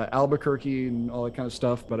Albuquerque and all that kind of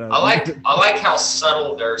stuff. But I like how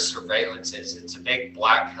subtle their surveillance is. It's a big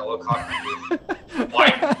black helicopter with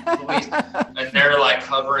white police, and they're like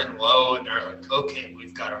hovering low, and they're like, "Okay,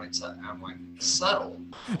 we've got them inside." I'm like, subtle.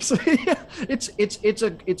 So yeah,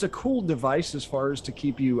 it's a cool device as far as to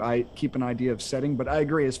keep an idea of setting. But I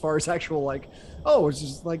agree, as far as actual, like, oh, it's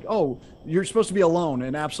just like, oh, you're supposed to be alone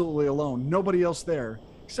and absolutely alone, nobody else there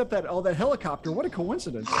except that helicopter. What a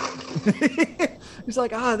coincidence. He's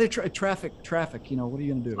like, they're traffic. You know, what are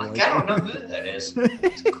you gonna do? Like, I don't know who that is.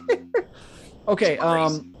 Okay.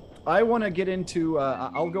 I want to get into.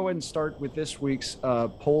 I'll go ahead and start with this week's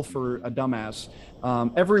poll for a dumbass.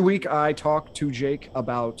 Every week I talk to Jake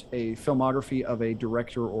about a filmography of a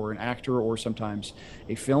director or an actor, or sometimes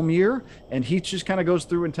a film year, and he just kind of goes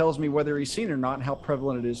through and tells me whether he's seen it or not and how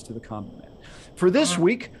prevalent it is to the common man. For this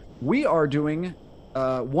week, we are doing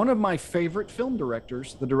one of my favorite film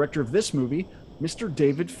directors, the director of this movie, Mr.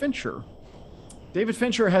 David Fincher. David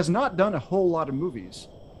Fincher has not done a whole lot of movies,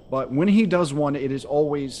 but when he does one, it is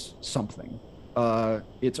always something.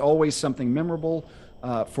 It's always something memorable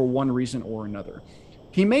for one reason or another.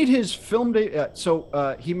 He made his film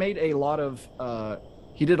he made a lot of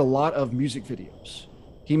he did a lot of music videos.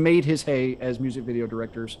 He made his hay as music video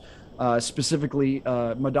directors, specifically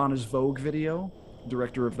Madonna's Vogue video,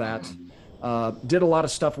 director of that. Did a lot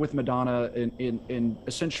of stuff with Madonna, in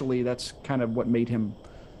essentially that's kind of what made him.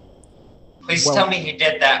 Please tell me he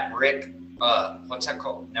did that, Rick. What's that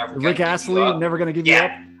called? Rick Astley, Never Gonna Give You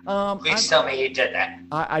Up. Please tell me he did that.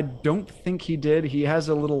 I don't think he did. He has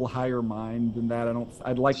a little higher mind than that.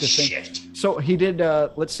 I'd like to think. So he did.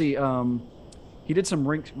 Let's see. He did some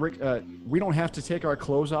We Don't Have to Take Our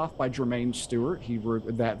Clothes Off by Jermaine Stewart. He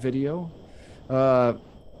wrote that video.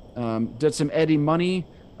 Did some Eddie Money,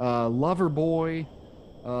 Lover Boy,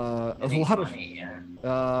 a lot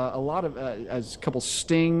of as a couple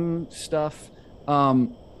Sting stuff. How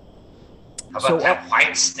about that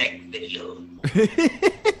White Snake video?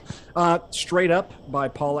 Straight Up by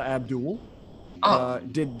Paula Abdul.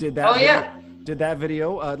 Did that. Oh, yeah. Did that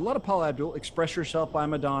video. A lot of Paula Abdul. Express Yourself by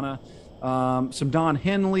Madonna. Some Don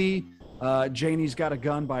Henley. Janie's Got a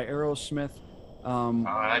Gun by Aerosmith.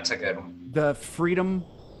 That's a good one. The Freedom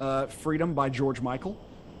by George Michael.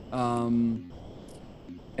 And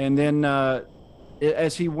then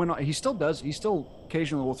as he went on, he still does. He still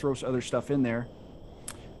occasionally will throw some other stuff in there.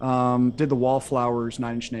 Did the Wallflowers,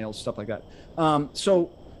 9 Inch Nails, stuff like that. So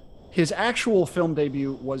His actual film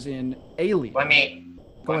debut was in Alien. Let me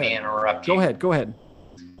interrupt you. Go ahead.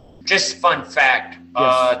 Just fun fact: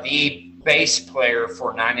 Yes. the bass player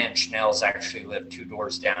for Nine Inch Nails actually lived 2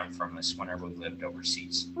 doors down from us whenever we lived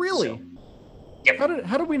overseas. Really? So, yep.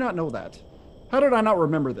 How did we not know that? How did I not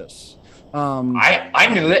remember this? I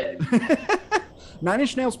knew it. Nine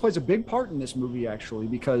Inch Nails plays a big part in this movie, actually,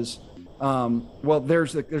 because,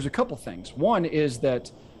 there's a couple things. One is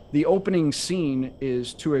that the opening scene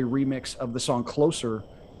is to a remix of the song "Closer"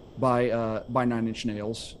 by Nine Inch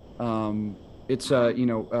Nails. It's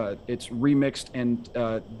remixed, and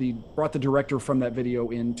brought the director from that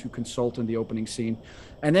video in to consult in the opening scene,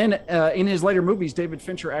 and then in his later movies, David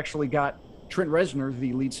Fincher actually got Trent Reznor,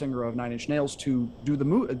 the lead singer of Nine Inch Nails, to do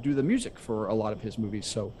the music for a lot of his movies.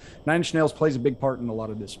 So Nine Inch Nails plays a big part in a lot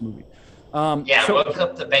of this movie. Look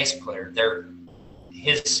up the bass player.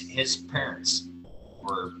 His parents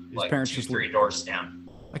were like parents 2-3 doors down.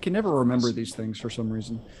 I can never remember these things for some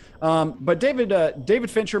reason. But David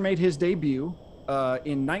Fincher made his debut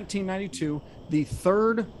in 1992, the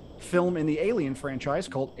third film in the Alien franchise,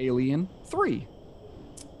 called Alien 3.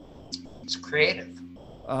 It's creative.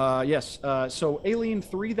 Yes. So Alien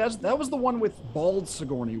 3, that was the one with bald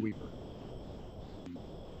Sigourney Weaver.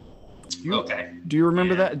 Okay. Do you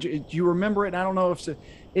remember that? Do you remember it? I don't know if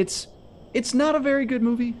it's not a very good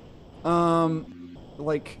movie. The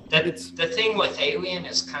thing with Alien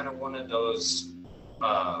is kind of one of those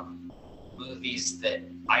movies that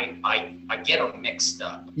I get them mixed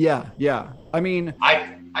up. Yeah. I mean,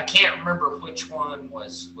 I can't remember which one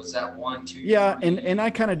was that 1, 2. Yeah, 3? and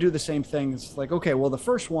I kind of do the same thing. It's like, okay, well, the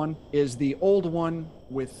first one is the old one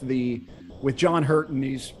with John Hurt, and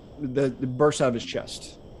the bursts out of his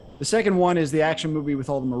chest. The second one is the action movie with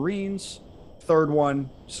all the Marines. Third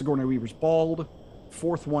one, Sigourney Weaver's bald.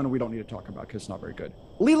 Fourth one, we don't need to talk about because it's not very good.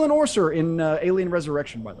 Leland Orser in Alien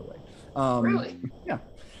Resurrection, by the way. Really? Yeah.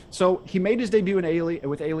 So he made his debut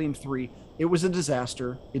with Alien 3. It was a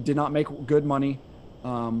disaster. It did not make good money.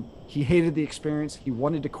 He hated the experience. He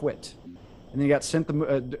wanted to quit, and then he got sent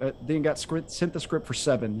the script for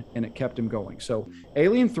 7, and it kept him going. So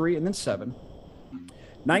Alien 3 and then 7.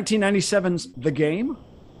 1997's The Game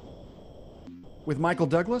with Michael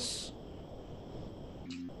Douglas.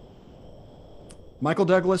 Michael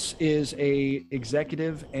Douglas is a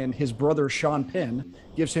executive, and his brother Sean Penn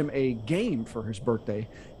gives him a game for his birthday,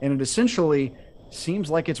 and it essentially seems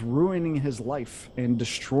like it's ruining his life and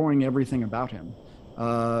destroying everything about him.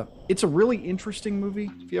 It's a really interesting movie.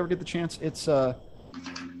 If you ever get the chance, it's not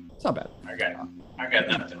bad. I got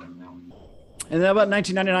nothing on that one. And then about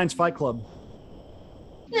 1999's Fight Club.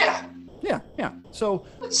 Yeah. So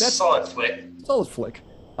That's that's a solid flick. solid flick.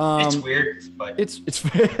 It's weird, but It's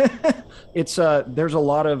there's a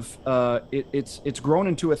lot of it's grown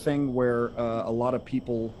into a thing where a lot of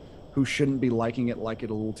people who shouldn't be liking it like it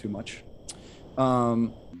a little too much.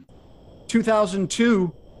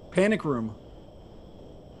 2002 Panic Room.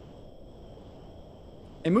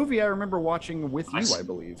 A movie I remember watching with you, I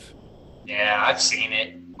believe. yeah, I've seen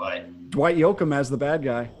it, but Dwight Yoakam as the bad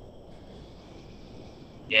guy.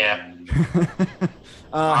 yeah.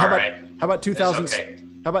 How right. about 2000? It's okay.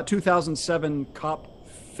 How about 2007 cop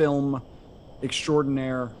film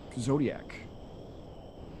extraordinaire Zodiac?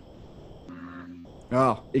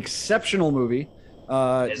 Oh, exceptional movie.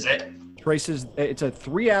 Is it? It's a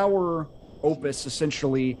 3-hour opus,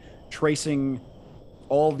 essentially tracing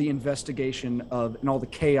all the investigation of and all the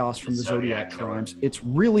chaos from the Zodiac crimes. It's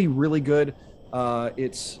really, really good.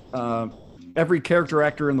 It's every character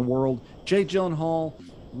actor in the world: Jake Gyllenhaal,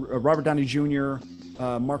 Robert Downey Jr.,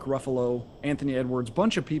 Mark Ruffalo, Anthony Edwards,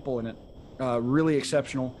 bunch of people in it. Really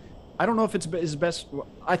exceptional. I don't know if it's his best.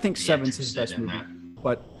 I think Seven's his best movie.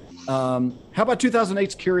 But how about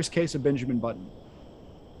 2008's Curious Case of Benjamin Button?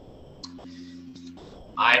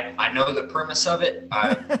 I know the premise of it,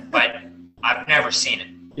 but I've never seen it.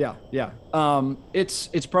 Yeah.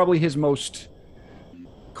 It's probably his most.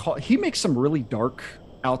 He makes some really dark,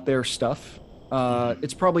 out there stuff.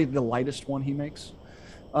 It's probably the lightest one he makes.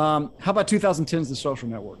 How about 2010's The Social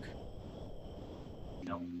Network?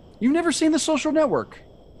 No. You've never seen The Social Network?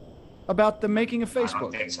 About the making of Facebook? I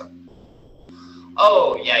don't think so.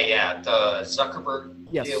 Oh, yeah. The Zuckerberg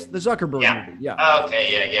Yes, deal? the Zuckerberg Yeah. movie. Yeah.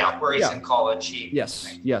 Okay, yeah. Where he's Yeah. in college.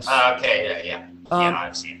 Yes. Okay, yeah.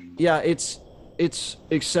 I've seen it. Yeah, it's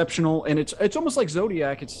exceptional, and it's almost like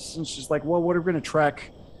Zodiac. It's just like, well, what are we going to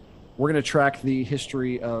track? We're going to track the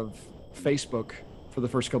history of Facebook for the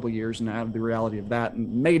first couple of years and out of the reality of that,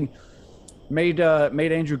 and made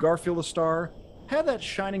Andrew Garfield a star. Had that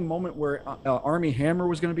shining moment where Armie Hammer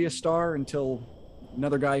was going to be a star until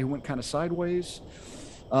another guy who went kind of sideways.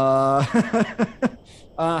 Uh,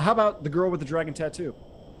 how about The Girl with the Dragon Tattoo?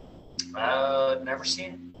 Never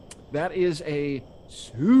seen. That is a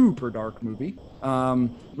super dark movie.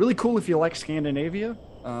 Really cool if you like Scandinavia.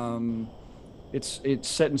 It's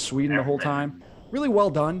set in Sweden the whole time. Really well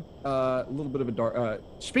done. A little bit of a dark.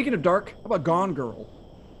 Speaking of dark, how about Gone Girl?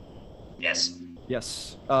 Yes.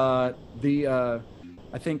 Yes. I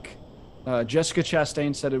think Jessica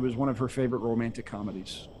Chastain said it was one of her favorite romantic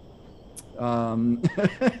comedies. And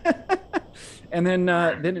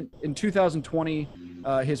then in 2020,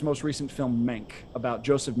 his most recent film, Mank, about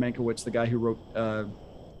Joseph Mankiewicz, the guy who wrote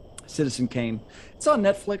Citizen Kane. It's on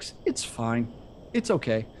Netflix. It's fine. It's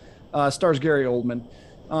okay. Stars Gary Oldman.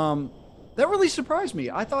 That really surprised me.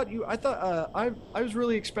 I was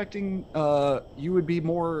really expecting you would be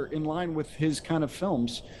more in line with his kind of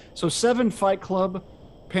films. So Se7en, Fight Club,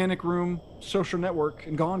 Panic Room, Social Network,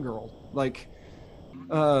 and Gone Girl. Like,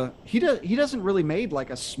 he Pretty doesn't really made like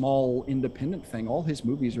a small independent thing. All his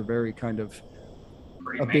movies are very kind of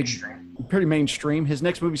mainstream. Pretty mainstream. His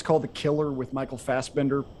next movie's called The Killer with Michael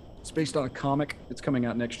Fassbender. It's based on a comic. It's coming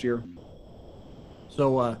out next year.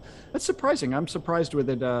 So that's surprising. I'm surprised with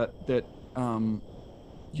it that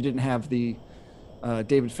you didn't have the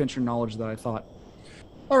David Fincher knowledge that I thought.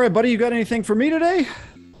 All right, buddy, you got anything for me today?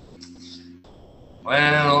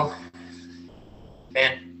 Well,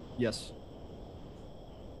 Ben. Yes.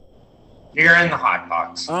 You're in the hot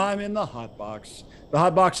box. I'm in the hot box. The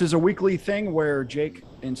hot box is a weekly thing where Jake,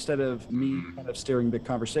 instead of me kind of steering the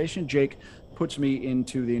conversation, Jake puts me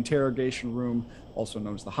into the interrogation room, also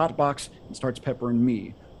known as the hot box, and starts peppering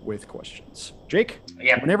me with questions. Jake,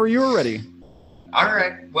 whenever you're ready. All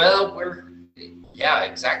right. Well,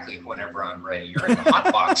 exactly. Whenever I'm ready. You're in the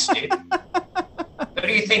hot box, dude. Who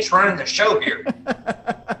do you think's running the show here?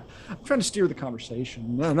 I'm trying to steer the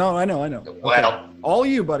conversation. No, I know. Well, okay. All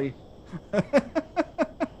you, buddy.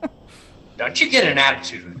 Don't you get an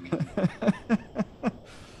attitude with me.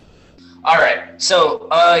 All right. So,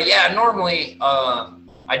 normally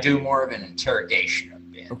I do more of an interrogation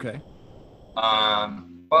of Ben. Okay.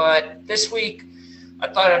 But this week I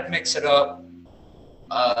thought I'd mix it up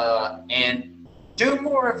and do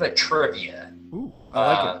more of a trivia. Ooh,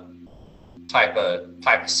 I like it. Type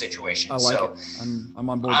of situation. I like it. I'm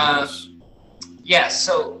on board with this. Yeah,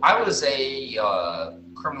 so I was a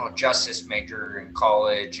criminal justice major in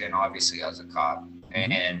college, and obviously I was a cop.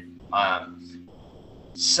 Mm-hmm. And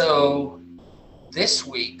so this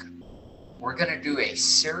week we're gonna do a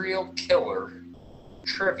serial killer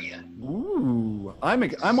trivia. Ooh,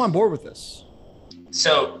 I'm on board with this.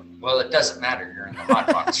 So, well, it doesn't matter. You're in the hot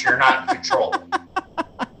box. You're not in control.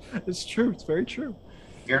 It's true. It's very true.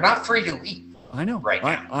 You're not free to leave. I know. Right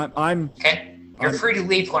now. I'm okay. You're free to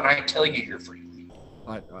leave when I tell you you're free to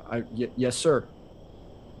leave. Yes, sir.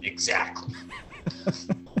 Exactly.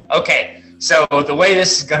 Okay. So the way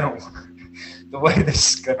this is gonna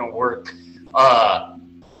work, I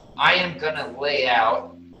am gonna lay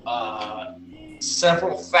out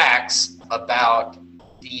several facts about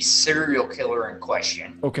the serial killer in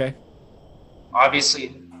question. Okay.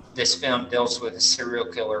 Obviously, this film deals with a serial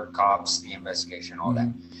killer, cops, the investigation, all that.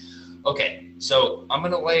 Okay, so I'm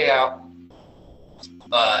going to lay out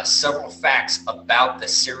several facts about the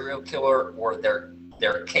serial killer or their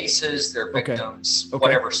cases, their victims,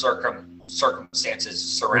 whatever circumstances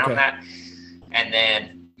surround that. And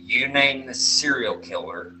then you name the serial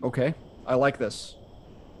killer. Okay, I like this.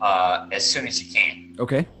 As soon as you can.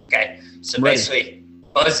 Okay. Okay, so basically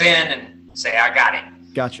buzz in and say, I got it.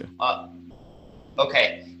 Gotcha.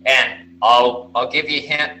 Okay, and I'll give you a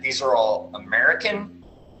hint. These are all American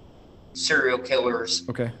serial killers.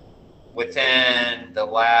 Okay. Within the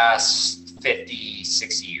last 50,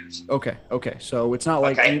 60 years. Okay. So it's not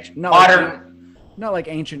like modern, not like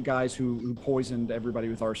ancient guys who poisoned everybody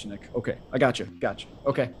with arsenic. Okay, I gotcha.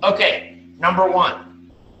 Okay. Okay, number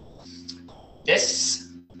one. This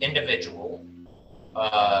individual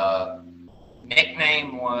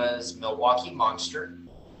nickname was Milwaukee Monster.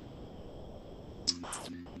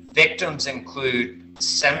 Victims include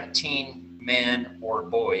 17 men or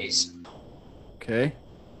boys. Okay.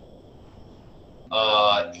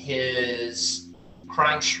 His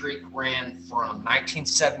crime streak ran from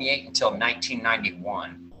 1978 until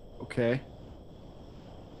 1991. Okay.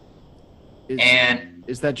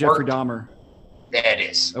 Is that Jeffrey Dahmer? That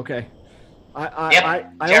is. Okay.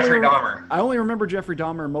 Jeffrey Dahmer. I only remember Jeffrey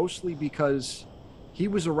Dahmer mostly because he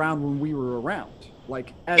was around when we were around.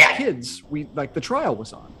 Like as kids, the trial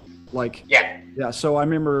was on. So I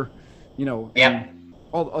remember, it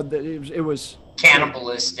was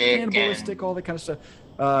cannibalistic, all that kind of stuff.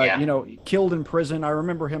 Killed in prison. I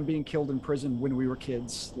remember him being killed in prison when we were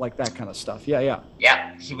kids, like that kind of stuff. Yeah.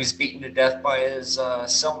 he was beaten to death by his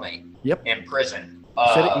cellmate. Yep. In prison.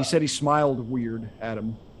 He said he smiled weird at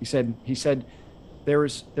him. He said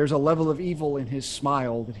there's a level of evil in his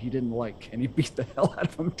smile that he didn't like, and he beat the hell out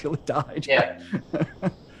of him until he died. Yeah.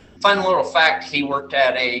 Fun little fact: he worked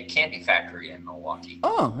at a candy factory in Milwaukee.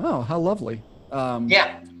 Oh, how lovely.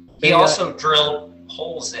 Yeah. He also drilled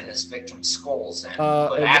holes in his victims' skulls and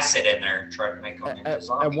put acid in there and tried to make them into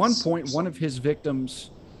zombies. At one point, one of his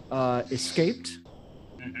victims escaped,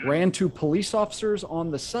 ran to police officers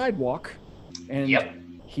on the sidewalk, and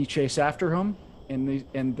he chased after him. And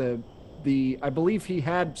the I believe he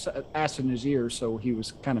had acid in his ear, so he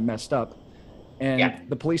was kind of messed up. And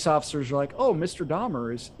the police officers are like, "Oh, Mr.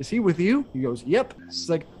 Dahmer, is he with you?" He goes, "Yep." It's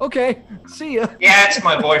like, "Okay, see ya." Yeah, it's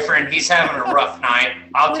my boyfriend. He's having a rough night.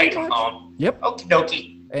 I'll take him home. Yep. Okie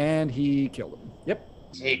dokie. And he killed him. Yep.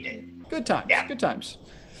 He did. Good times. Yeah. Good times.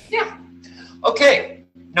 Yeah. Okay.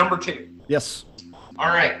 Number 2. Yes. All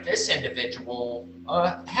right. This individual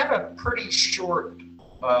had a pretty short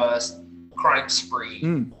crime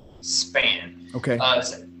spree span. Okay. It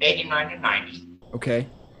was 89 to 90. Okay.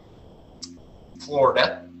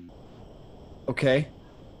 Florida. Okay.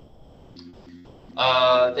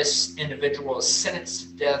 This individual is sentenced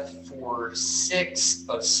to death for 6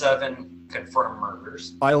 of 7 confirmed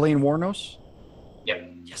murders. Eileen Wuornos.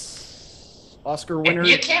 Yep. Yes. Oscar winner. And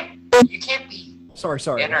you can't be Sorry.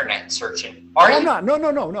 internet searching. Are you? I'm not. No.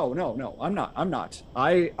 I'm not.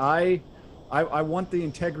 I want the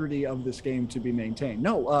integrity of this game to be maintained.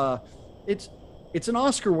 No. It's an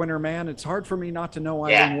Oscar winner, man. It's hard for me not to know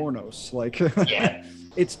Eileen Wuornos. Like, yeah.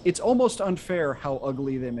 It's almost unfair how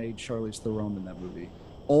ugly they made Charlize Theron in that movie.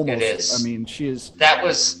 Almost. It is. I mean, she is. That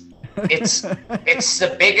was. It's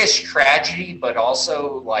the biggest tragedy, but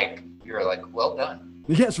also like you're like, well done.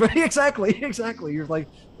 Yes, right. Exactly. You're like,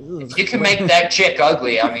 ugh. If you can make that chick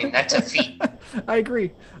ugly, I mean, that's a feat. I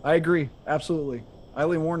agree. Absolutely.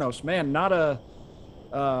 Eileen Wuornos, man, not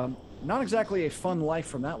exactly a fun life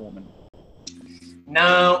from that woman.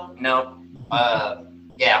 No.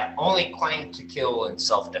 Yeah, only claimed to kill in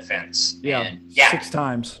self-defense. Yeah, and 6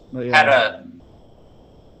 times. Yeah.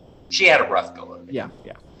 She had a rough go of it. Yeah,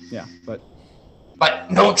 but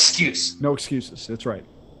no excuse. No excuses. That's right.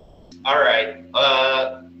 All right,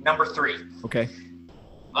 number 3. Okay.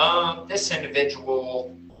 This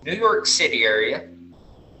individual, New York City area,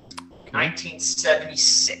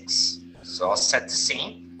 1976. So I'll set the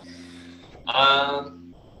scene.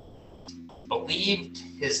 Believed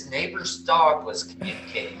his neighbor's dog was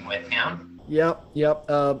communicating with him. Yep.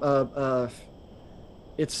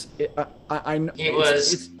 It's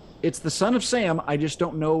the son of Sam. I just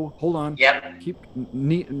don't know. Hold on. Yep.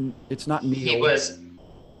 It's not Neil.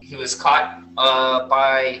 He was caught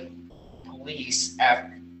by police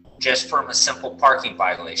just from a simple parking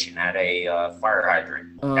violation at a fire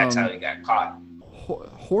hydrant. That's how he got caught.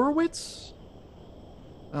 Horowitz?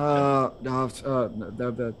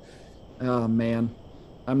 Oh man,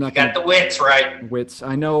 I'm not. You got the wits right. Wits.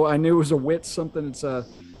 I knew it was a wit something. It's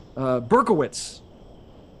Berkowitz.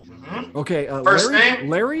 Mm-hmm. Okay. First Larry? name?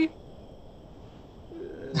 Larry?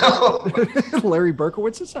 No. Larry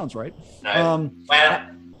Berkowitz. It sounds right. No.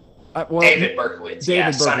 David Berkowitz.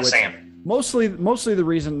 David Berkowitz. Son of Sam. Mostly the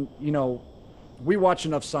reason, we watch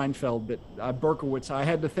enough Seinfeld, but Berkowitz, I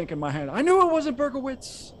had to think in my head. I knew it wasn't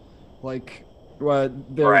Berkowitz. Like. Van's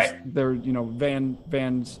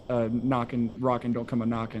knocking, rocking, don't come a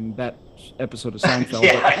knocking. That episode of Seinfeld.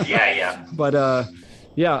 But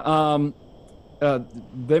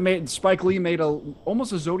Spike Lee made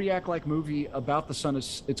almost a Zodiac-like movie about the son of.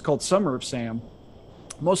 It's called Summer of Sam,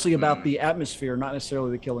 mostly about the atmosphere, not necessarily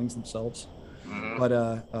the killings themselves. Mm-hmm. But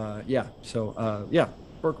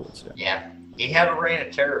Berkowitz. Yeah, he had a reign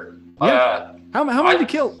of terror. Yeah. How many to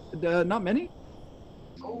kill? Not many.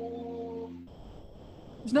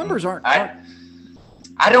 His numbers aren't.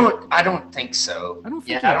 I don't think so. I don't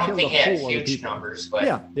think he had huge numbers, but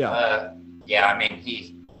I mean,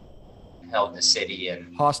 he held the city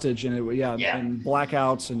and hostage, and and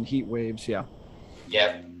blackouts and heat waves. His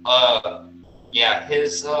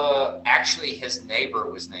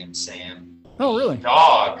neighbor was named Sam. Oh, really? The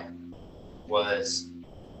dog was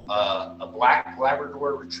a black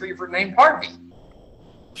Labrador Retriever named Harvey.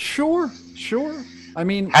 Sure. I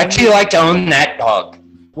mean, how'd you like to own that dog?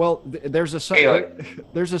 Well, there's a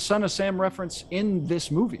son of Sam reference in this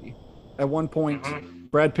movie. At one point,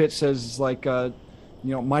 Brad Pitt says like,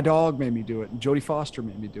 my dog made me do it, and Jodie Foster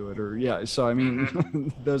made me do it, or So I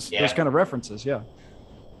mean, those kind of references, yeah.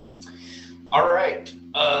 All right,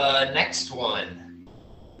 next one.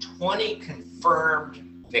 20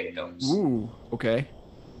 confirmed victims. Ooh, okay.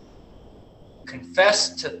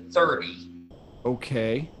 Confessed to 30,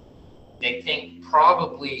 Okay. They think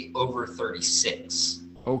probably over 36.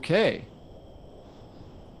 Okay.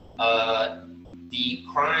 The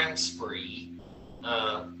crime spree,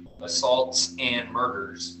 assaults and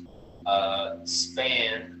murders,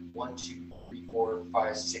 span 1, 2, 3, 4,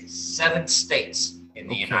 5, 6, 7 states in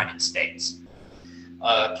the United States.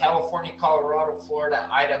 California, Colorado, Florida,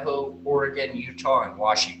 Idaho, Oregon, Utah, and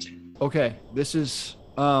Washington. Okay. This is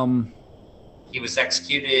He was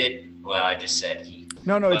executed. Well, I just said he.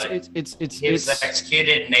 no, but he was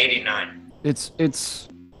executed in '89. It's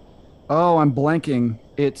oh, I'm blanking.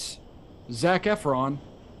 It's Zac Efron,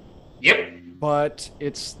 Yep. but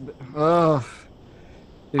it's I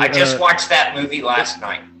just watched that movie last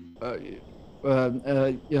night.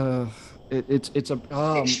 It's a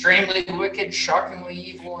Extremely wicked, shockingly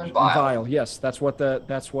evil, and vile. Yes, that's what the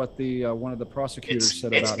one of the prosecutors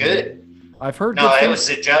said about it. It's good. I've heard. No, it was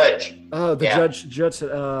the judge. Oh, the judge said,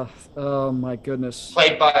 oh my goodness.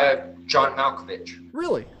 Played by John Malkovich.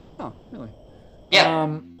 Really? Oh, really?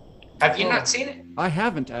 Yeah. Have you not seen it? I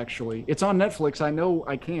haven't actually. It's on Netflix. I know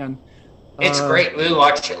I can. It's great. We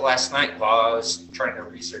watched it last night while I was trying to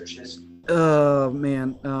research this.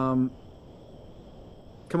 Man. Come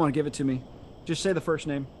on, give it to me. Just say the first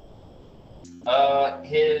name.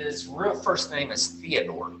 His real first name is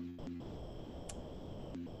Theodore.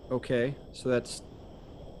 Okay, so that's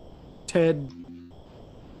Teddy.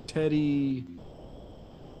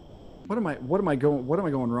 What am I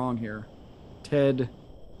going wrong here? Think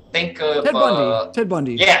of Ted Bundy. Ted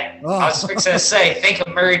Bundy. Yeah, I was fixing to say, think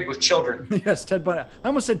of Married with Children. Yes, Ted Bundy. I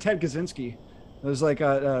almost said Ted Kaczynski. It was like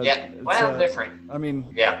different. I mean,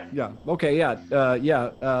 yeah. Okay, yeah.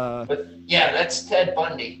 But yeah, that's Ted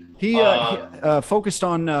Bundy. He focused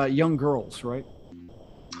on young girls, right?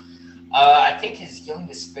 I think his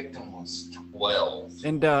youngest victim was 12.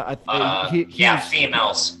 And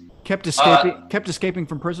females. Kept escaping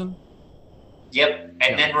from prison. Yep,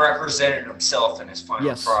 and then represented himself in his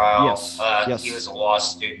final trial. Yes. He was a law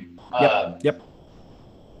student. Yep.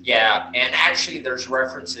 Yeah, and actually there's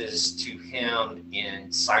references to him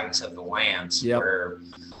in Silence of the Lambs where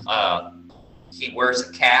he wears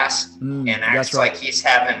a cast and acts like he's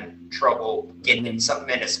having trouble getting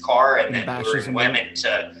something in his car and then luring women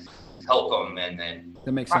to help him, and then...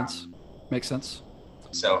 That makes sense. Makes sense.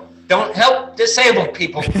 So, don't help disabled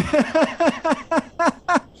people.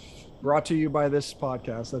 Brought to you by this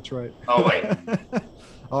podcast. That's right. Oh, wait.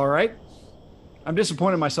 All right. I'm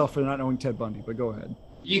disappointed in myself for not knowing Ted Bundy, but go ahead.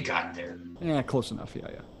 You got there. Yeah, close enough. Yeah.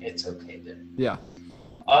 It's okay then. Yeah.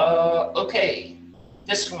 Okay.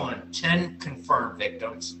 This one, 10 confirmed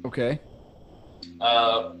victims. Okay.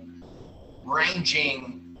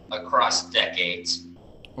 Ranging across decades.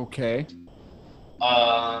 Okay.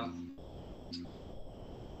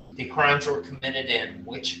 The crimes were committed in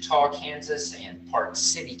Wichita, Kansas, and Park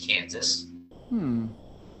City, Kansas.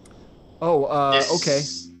 Okay.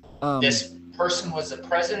 This person was the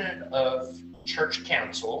president of church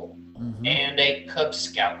council and a Cub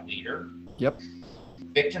Scout leader. Yep.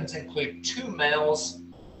 Victims include 2 males,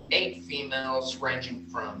 8 females, ranging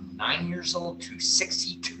from 9 years old to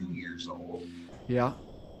 62 years old. Yeah.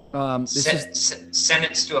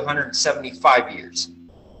 Sentenced to 175 years.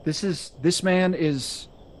 This man is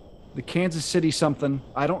the Kansas City something.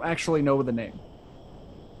 I don't actually know the name.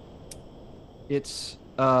 It's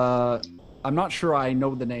I'm not sure I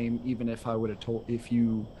know the name, even if I would have told if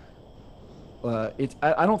you.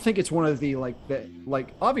 I don't think it's one of the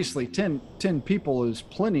obviously 10 people is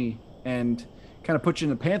plenty and kind of put you in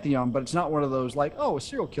the pantheon, but it's not one of those like, oh, a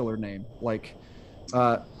serial killer name. Like,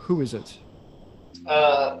 who is it?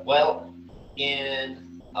 Well,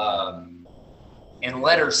 in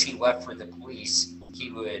letters he left for the police,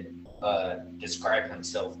 he would describe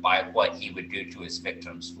himself by what he would do to his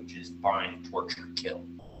victims, which is bind, torture, kill.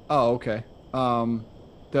 Oh, okay. The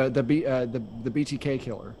BTK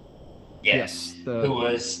killer. Yes. Who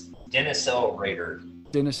was Dennis L. Rader.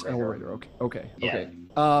 Dennis L. Rader. Okay. Yeah.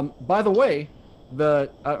 Okay. By the way,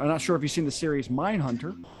 I'm not sure if you've seen the series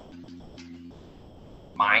Mindhunter.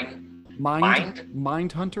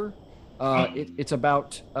 Mindhunter. It's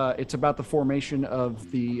about the formation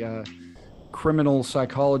of the criminal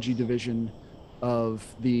psychology division of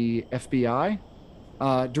the FBI.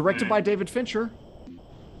 Directed by David Fincher,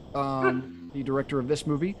 the director of this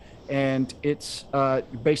movie, and it's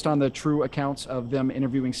based on the true accounts of them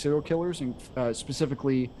interviewing serial killers, and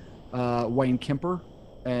specifically Wayne Kemper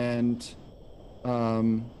and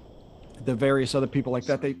the various other people like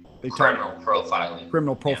that. They criminal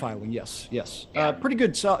profiling. Yes. Yeah. Pretty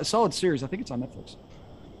good, solid series. I think it's on Netflix.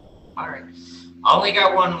 All right. I only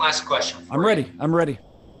got one last question for you. I'm ready.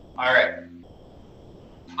 All right.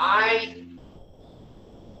 I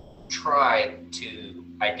try to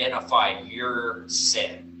identify your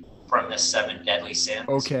sin from the 7 deadly sins.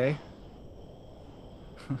 Okay.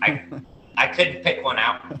 I couldn't pick one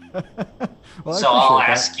out. Well, So I'll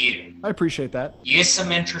ask you. I appreciate that. Use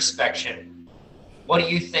some introspection. What do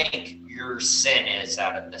you think your sin is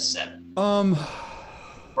out of the 7?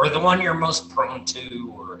 Or the one you're most prone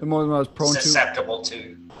to, or the one I was prone susceptible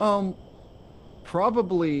to?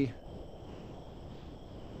 Probably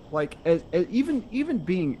like even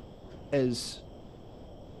being as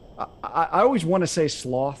I always want to say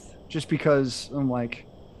sloth, just because I'm like,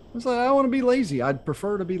 it's like I want to be lazy. I'd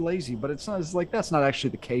prefer to be lazy, but it's not. It's like that's not actually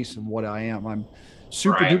the case of what I am. I'm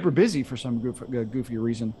super duper busy for some goofy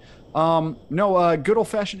reason. No, good old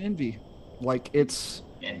fashioned envy. Like it's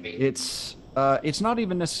Envy. It's not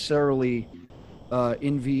even necessarily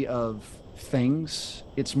envy of things.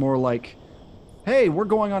 It's more like, hey, we're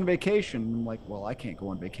going on vacation. I'm like, well, I can't go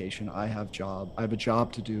on vacation. I have a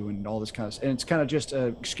job to do and all this kind of stuff. And it's kind of just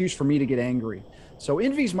an excuse for me to get angry. So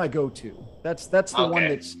envy's my go-to. That's the one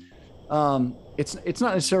that's it's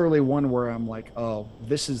not necessarily one where I'm like, oh,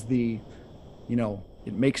 this is the,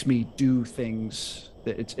 it makes me do things.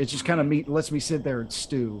 It's just kind of lets me sit there and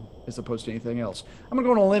stew as opposed to anything else. I'm gonna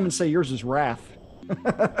go on a limb and say yours is wrath. Bingo.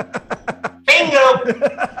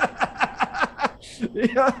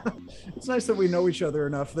 Yeah, it's nice that we know each other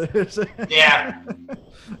enough. Yeah.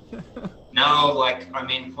 No, like, I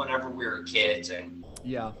mean, whenever we were kids, and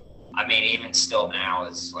yeah, I mean, even still now,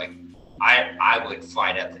 it's like I would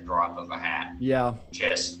fight at the drop of a hat. Yeah.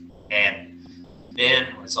 And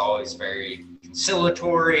Ben was always very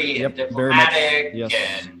conciliatory and diplomatic. Yes.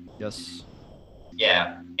 And yes.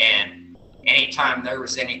 Yeah. And anytime there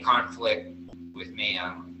was any conflict with me,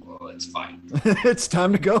 let's fight. It's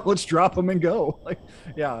time to go. Let's drop them and go. Like,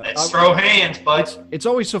 yeah. Let's throw hands, but it's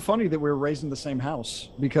always so funny that we were raised in the same house,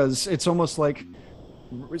 because it's almost like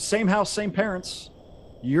same house, same parents.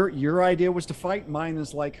 Your idea was to fight. Mine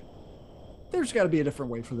is like, there's got to be a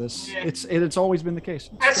different way for this. Yeah. It's always been the case.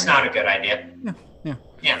 That's not a good idea.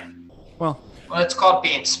 Yeah. Well, it's called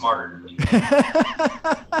being smarter.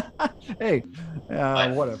 Hey,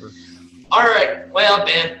 whatever. All right. Well,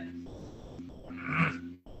 Ben.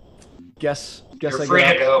 Guess you're free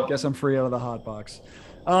to go. Guess I'm free out of the hot box.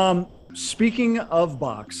 Speaking of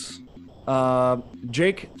box,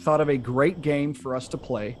 Jake thought of a great game for us to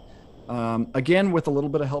play. Again, with a little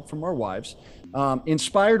bit of help from our wives.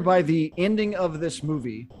 Inspired by the ending of this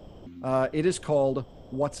movie, it is called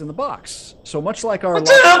What's in the Box. So much like our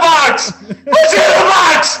What's in the box? What's in the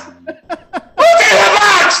box? What's in the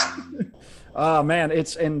box?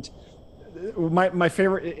 Man, my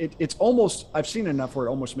favorite. It's almost, I've seen enough where it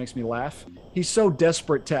almost makes me laugh. He's so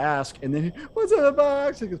desperate to ask, and then what's in the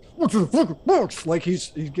box? He goes, what's in the fucking box? Like he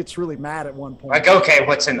gets really mad at one point. Like, okay,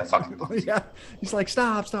 what's in the fucking box? Yeah, he's like,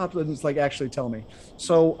 stop, and it's like, actually tell me.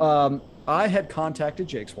 So I had contacted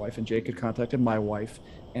Jake's wife, and Jake had contacted my wife,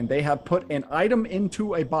 and they have put an item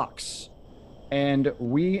into a box, and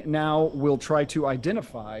we now will try to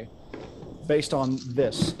identify based on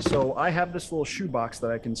this. So I have this little shoebox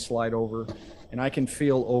that I can slide over, and I can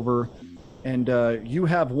feel over, and you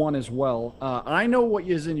have one as well. I know what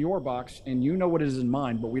is in your box, and you know what is in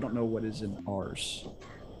mine, but we don't know what is in ours.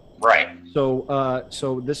 Right.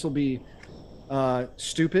 So this will be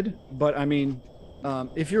stupid, but I mean,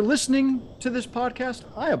 if you're listening to this podcast,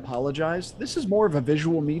 I apologize. This is more of a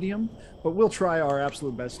visual medium, but we'll try our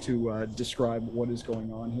absolute best to describe what is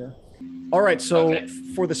going on here. All right, so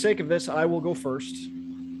for the sake of this, I will go first,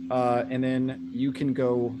 and then you can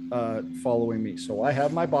go following me. So I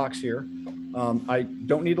have my box here. I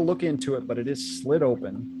don't need to look into it, but it is slid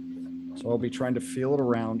open. So I'll be trying to feel it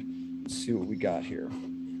around and see what we got here.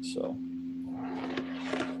 So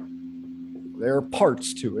there are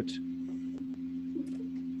parts to it.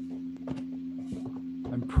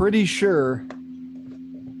 I'm pretty sure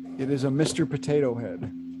it is a Mr. Potato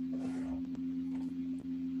Head.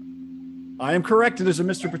 I am correct. It is a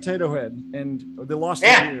Mr. Potato Head, and they lost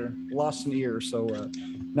an ear. So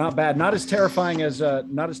not bad. Not as terrifying as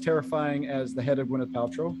the head of Gwyneth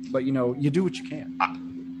Paltrow, but you do what you can.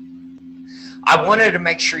 I wanted to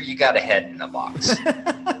make sure you got a head in the box.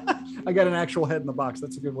 I got an actual head in the box.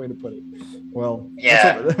 That's a good way to put it. Well,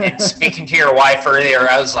 yeah. And speaking to your wife earlier,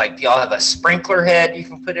 I was like, y'all have a sprinkler head you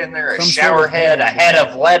can put in there, a shower head, a head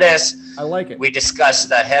of lettuce. I like it. We discussed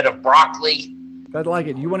the head of broccoli. I like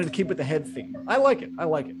it. You wanted to keep with the head theme. I like it.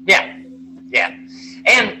 Yeah.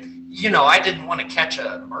 And, I didn't want to catch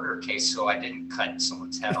a murder case, so I didn't cut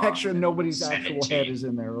someone's head off. Actually, nobody's actual head is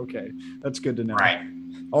in there. Okay. That's good to know. Right.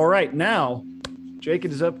 All right. Now, Jake,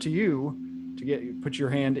 it is up to you to put your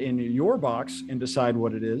hand in your box and decide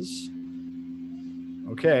what it is.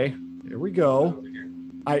 Okay, here we go. Over here.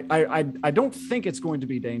 I don't think it's going to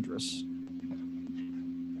be dangerous.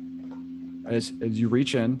 As you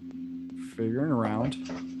reach in, figuring around.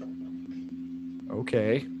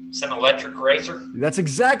 Okay. It's an electric razor. That's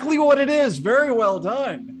exactly what it is. Very well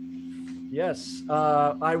done. Yes.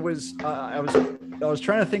 I was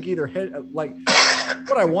trying to think either like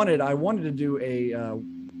what I wanted to do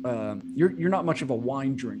you're not much of a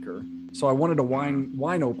wine drinker. So I wanted a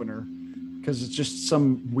wine opener because it's just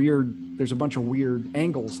there's a bunch of weird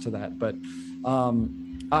angles to that. But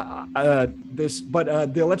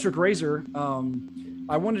the electric razor,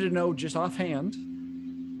 I wanted to know just offhand.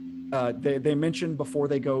 They mentioned before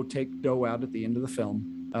they go take dough out at the end of the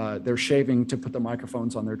film, they're shaving to put the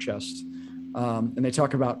microphones on their chest. And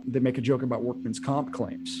they make a joke about workman's comp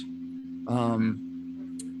claims.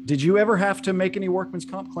 Did you ever have to make any workman's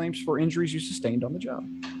comp claims for injuries you sustained on the job?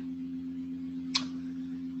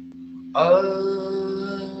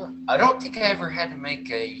 I don't think I ever had to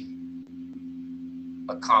make a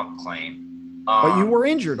comp claim. But you were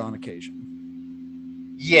injured on occasion.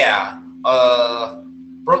 Yeah.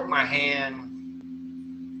 Broke my hand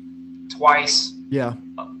twice. Yeah.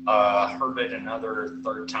 Hurt it another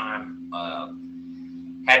third time.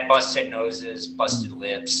 Had busted noses, busted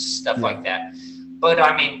lips, stuff like that. But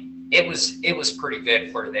I mean, it was pretty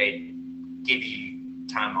good where they give you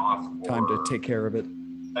time off. Time to take care of it.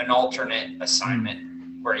 An alternate assignment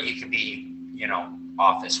where you could be,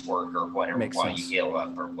 office work or whatever while you heal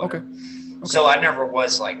up or whatever. Okay. So I never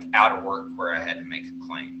was like out of work where I had to make a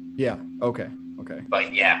claim. Yeah. Okay.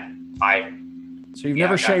 But yeah, So you've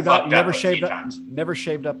never shaved off, never shaved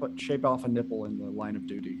off a nipple in the line of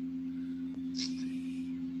duty.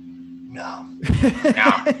 No.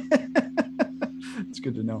 It's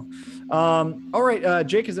good to know. All right,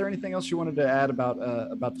 Jake, is there anything else you wanted to add about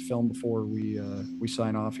the film before we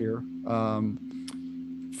sign off here?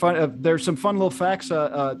 There's some fun little facts.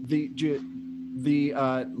 The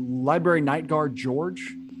library night guard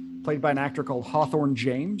George, played by an actor called Hawthorne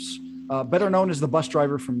James, better known as the bus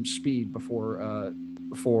driver from Speed before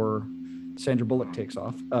Sandra Bullock takes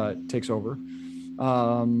over.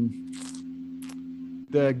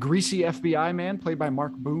 The greasy FBI man, played by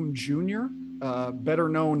Mark Boone Jr., better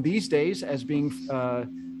known these days as being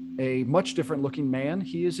a much different looking man.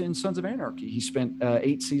 He is in Sons of Anarchy. He spent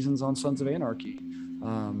 8 seasons on Sons of Anarchy.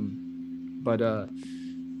 And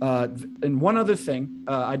one other thing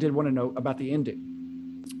I did want to note about the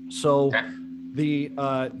ending. So the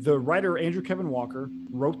writer Andrew Kevin Walker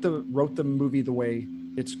wrote the movie the way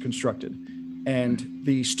it's constructed, and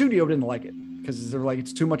the studio didn't like it because they're like,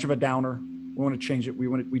 it's too much of a downer. We want to change it.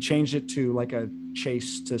 We changed it to like a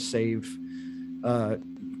chase to save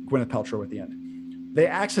Gwyneth Paltrow at the end. They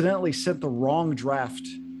accidentally sent the wrong draft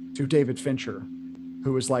to David Fincher,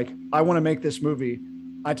 who was like, I want to make this movie.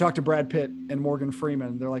 I talked to Brad Pitt and Morgan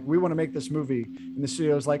Freeman. They're like, we want to make this movie. And the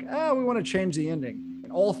studio's like, we want to change the ending.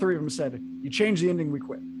 And all 3 of them said, you change the ending, we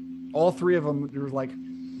quit. All 3 of them were like,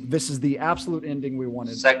 this is the absolute ending we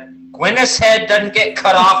wanted. It's like, Gwyneth's head doesn't get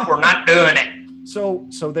cut off. We're not doing it. So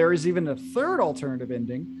there is even a third alternative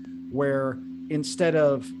ending where instead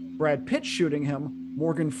of Brad Pitt shooting him,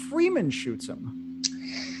 Morgan Freeman shoots him.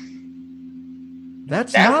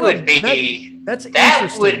 That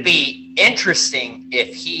would be interesting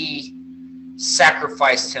if he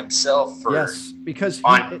sacrificed himself for because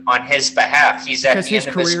on his behalf. He's at the end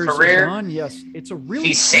of his career. Yes, it's a really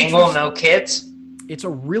he's single, no kids. It's a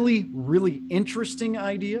really, really interesting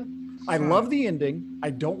idea. I love the ending. I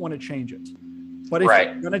don't want to change it. But if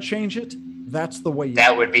you're going to change it, that's the way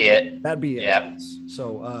would be it. That'd be it. Yeah.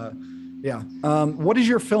 So, what is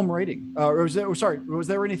your film rating? Was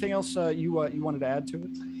there anything else you wanted to add to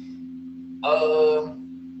it?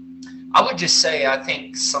 I would just say I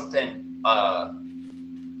think something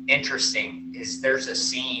interesting is there's a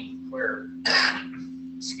scene where,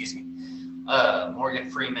 excuse me, Morgan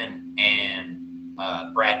Freeman and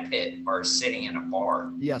Brad Pitt are sitting in a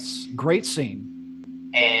bar. Yes, great scene.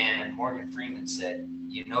 And Morgan Freeman said,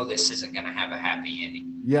 this isn't going to have a happy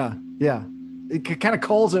ending. Yeah. It kind of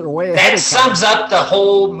calls it away. That sums up the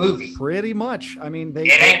whole movie. Pretty much. I mean,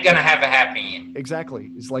 it ain't going to have a happy ending.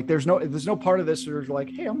 Exactly. It's like there's no part of this where you're like,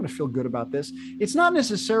 hey, I'm going to feel good about this. It's not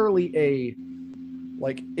necessarily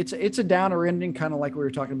it's a downer ending, kind of like we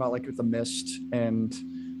were talking about, like with The Mist and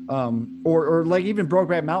or like even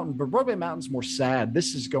Brokeback Mountain. But Brokeback Mountain's more sad.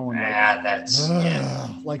 This is going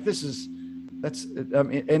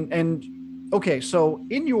okay. So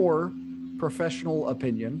in your professional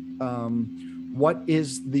opinion, what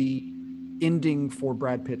is the ending for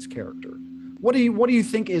Brad Pitt's character? What do you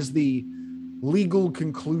think is the legal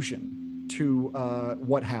conclusion to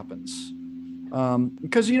what happens?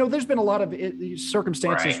 Because there's been a lot of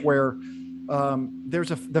circumstances Right. where there's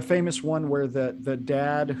the famous one where the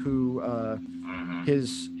dad who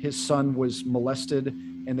his son was molested,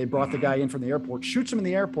 and they brought the guy in from the airport, shoots him in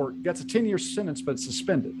the airport, gets a 10-year sentence, but it's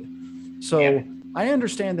suspended. So Yeah. I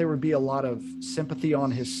understand there would be a lot of sympathy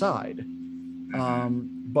on his side.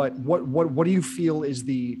 But what do you feel is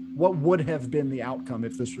what would have been the outcome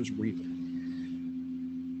if this was real?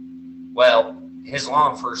 Well, his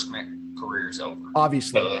law enforcement career is over.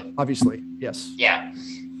 Obviously, yes. Yeah,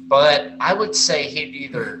 but I would say he'd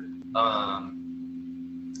either,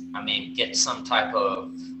 get some type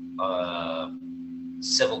of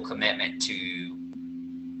civil commitment to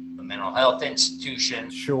a mental health institution,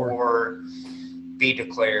 Sure. or be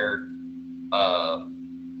declared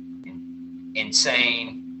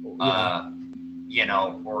insane,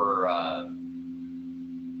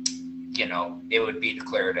 it would be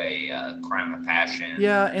declared a crime of passion.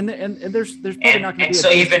 Yeah, and there's probably not going to be. And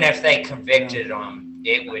so even if they convicted him,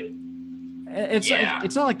 it would.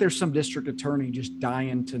 It's not like there's some district attorney just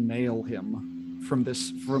dying to nail him from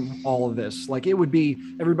all of this. Like, it would be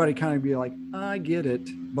everybody kind of be like, I get it,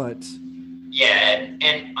 but. Yeah,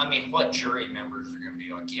 and I mean, what jury members are going to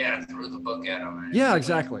be like? Yeah, throw the book at him. Yeah,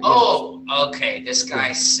 exactly. Oh, okay. This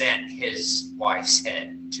guy sent his wife's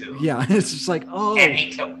head to him. Yeah, it's just like, oh, and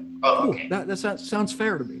he killed him. Oh, okay. That sounds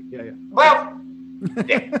fair to me. Yeah. Well,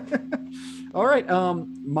 yeah. All right.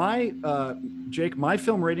 Jake, my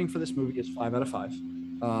film rating for this movie is 5 out of 5.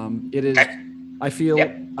 It is. Okay. I feel.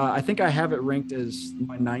 Yep. I think I have it ranked as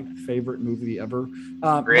my 9th favorite movie ever.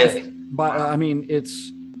 Really? But I mean,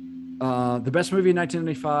 it's the best movie in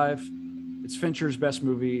 1995. It's Fincher's best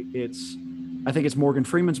movie. I think it's Morgan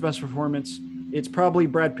Freeman's best performance. It's probably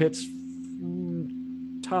Brad Pitt's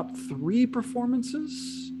top 3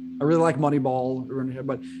 performances. I really like Moneyball,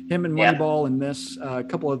 but him and Moneyball and this, a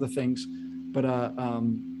couple other things. But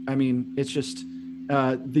I mean, it's just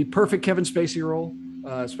the perfect Kevin Spacey role,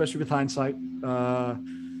 especially with hindsight.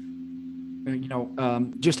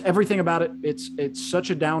 Just everything about it. It's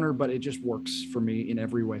such a downer, but it just works for me in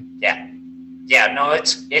every way. Yeah. No,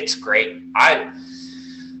 it's great. I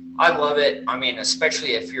love it. I mean,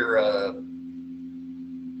 especially if you're a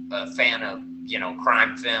fan of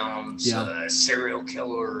crime films, serial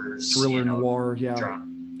killers, thriller noir.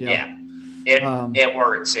 It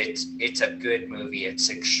works. It's a good movie. It's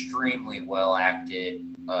extremely well acted,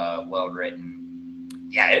 well written.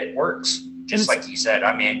 Yeah, it works. Just like you said,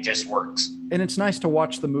 I mean, it just works. And it's nice to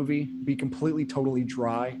watch the movie be completely, totally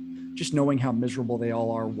dry, just knowing how miserable they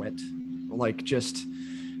all are wet. Like, just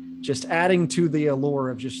adding to the allure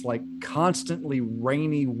of just like constantly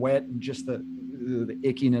rainy, wet, and just the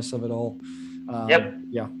ickiness of it all.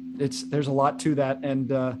 Yeah, there's a lot to that. And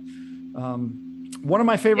one of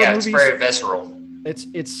my favorite movies. It's very visceral. It's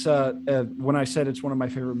when I said it's one of my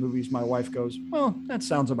favorite movies, my wife goes, well, that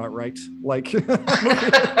sounds about right. Like,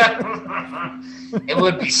 it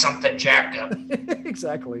would be something jacked up.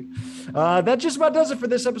 Exactly. That just about does it for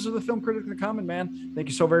this episode of the Film Critic and the Common Man. Thank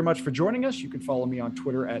you so very much for joining us. You can follow me on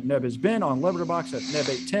Twitter at NebIsBen, on Letterboxd at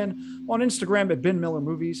Neb810, on Instagram at Ben Miller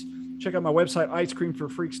Movies. Check out my website,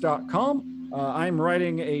 icecreamforfreaks.com. I'm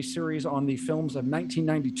writing a series on the films of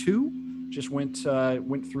 1992. Just went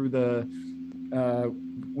through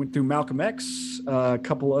Malcolm X, a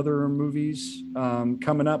couple other movies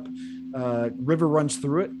coming up. River Runs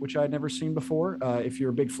Through It, which I'd never seen before. If you're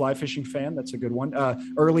a big fly fishing fan, that's a good one.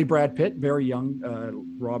 Early Brad Pitt, very young,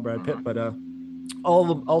 raw Brad Pitt. But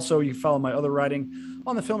also, you follow my other writing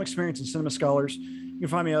on the Film Experience and Cinema Scholars. You can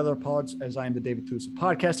find me on other pods as I am the David Clues of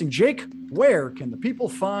podcasting. Jake, where can the people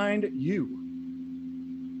find you?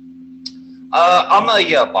 I'm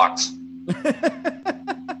a box.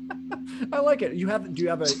 I like it. Do you have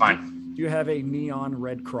It's fine. Do you have a neon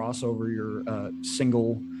red cross over your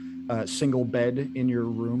single bed in your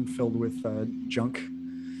room filled with junk?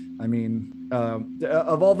 I mean,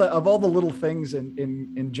 of all the little things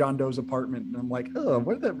in John Doe's apartment, I'm like, oh,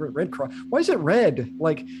 what is that red cross? Why is it red?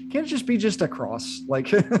 Like, can't it just be just a cross?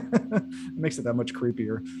 Like, it makes it that much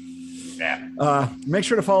creepier. Yeah. Make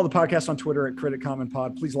sure to follow the podcast on Twitter at Critic Common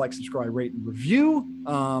Pod. Please like, subscribe, rate, and review.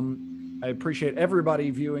 I appreciate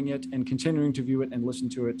everybody viewing it and continuing to view it and listen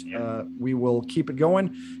to it. We will keep it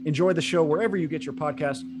going. Enjoy the show wherever you get your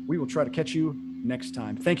podcast. We will try to catch you next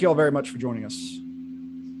time. Thank you all very much for joining us.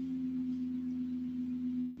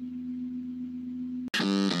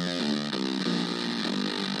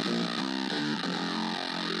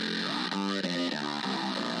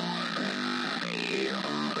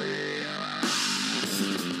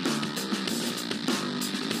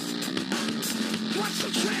 What's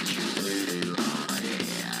the trick?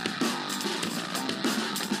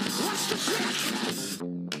 What's the trick?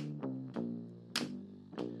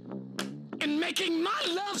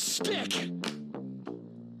 stick.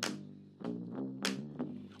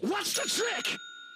 What's the trick?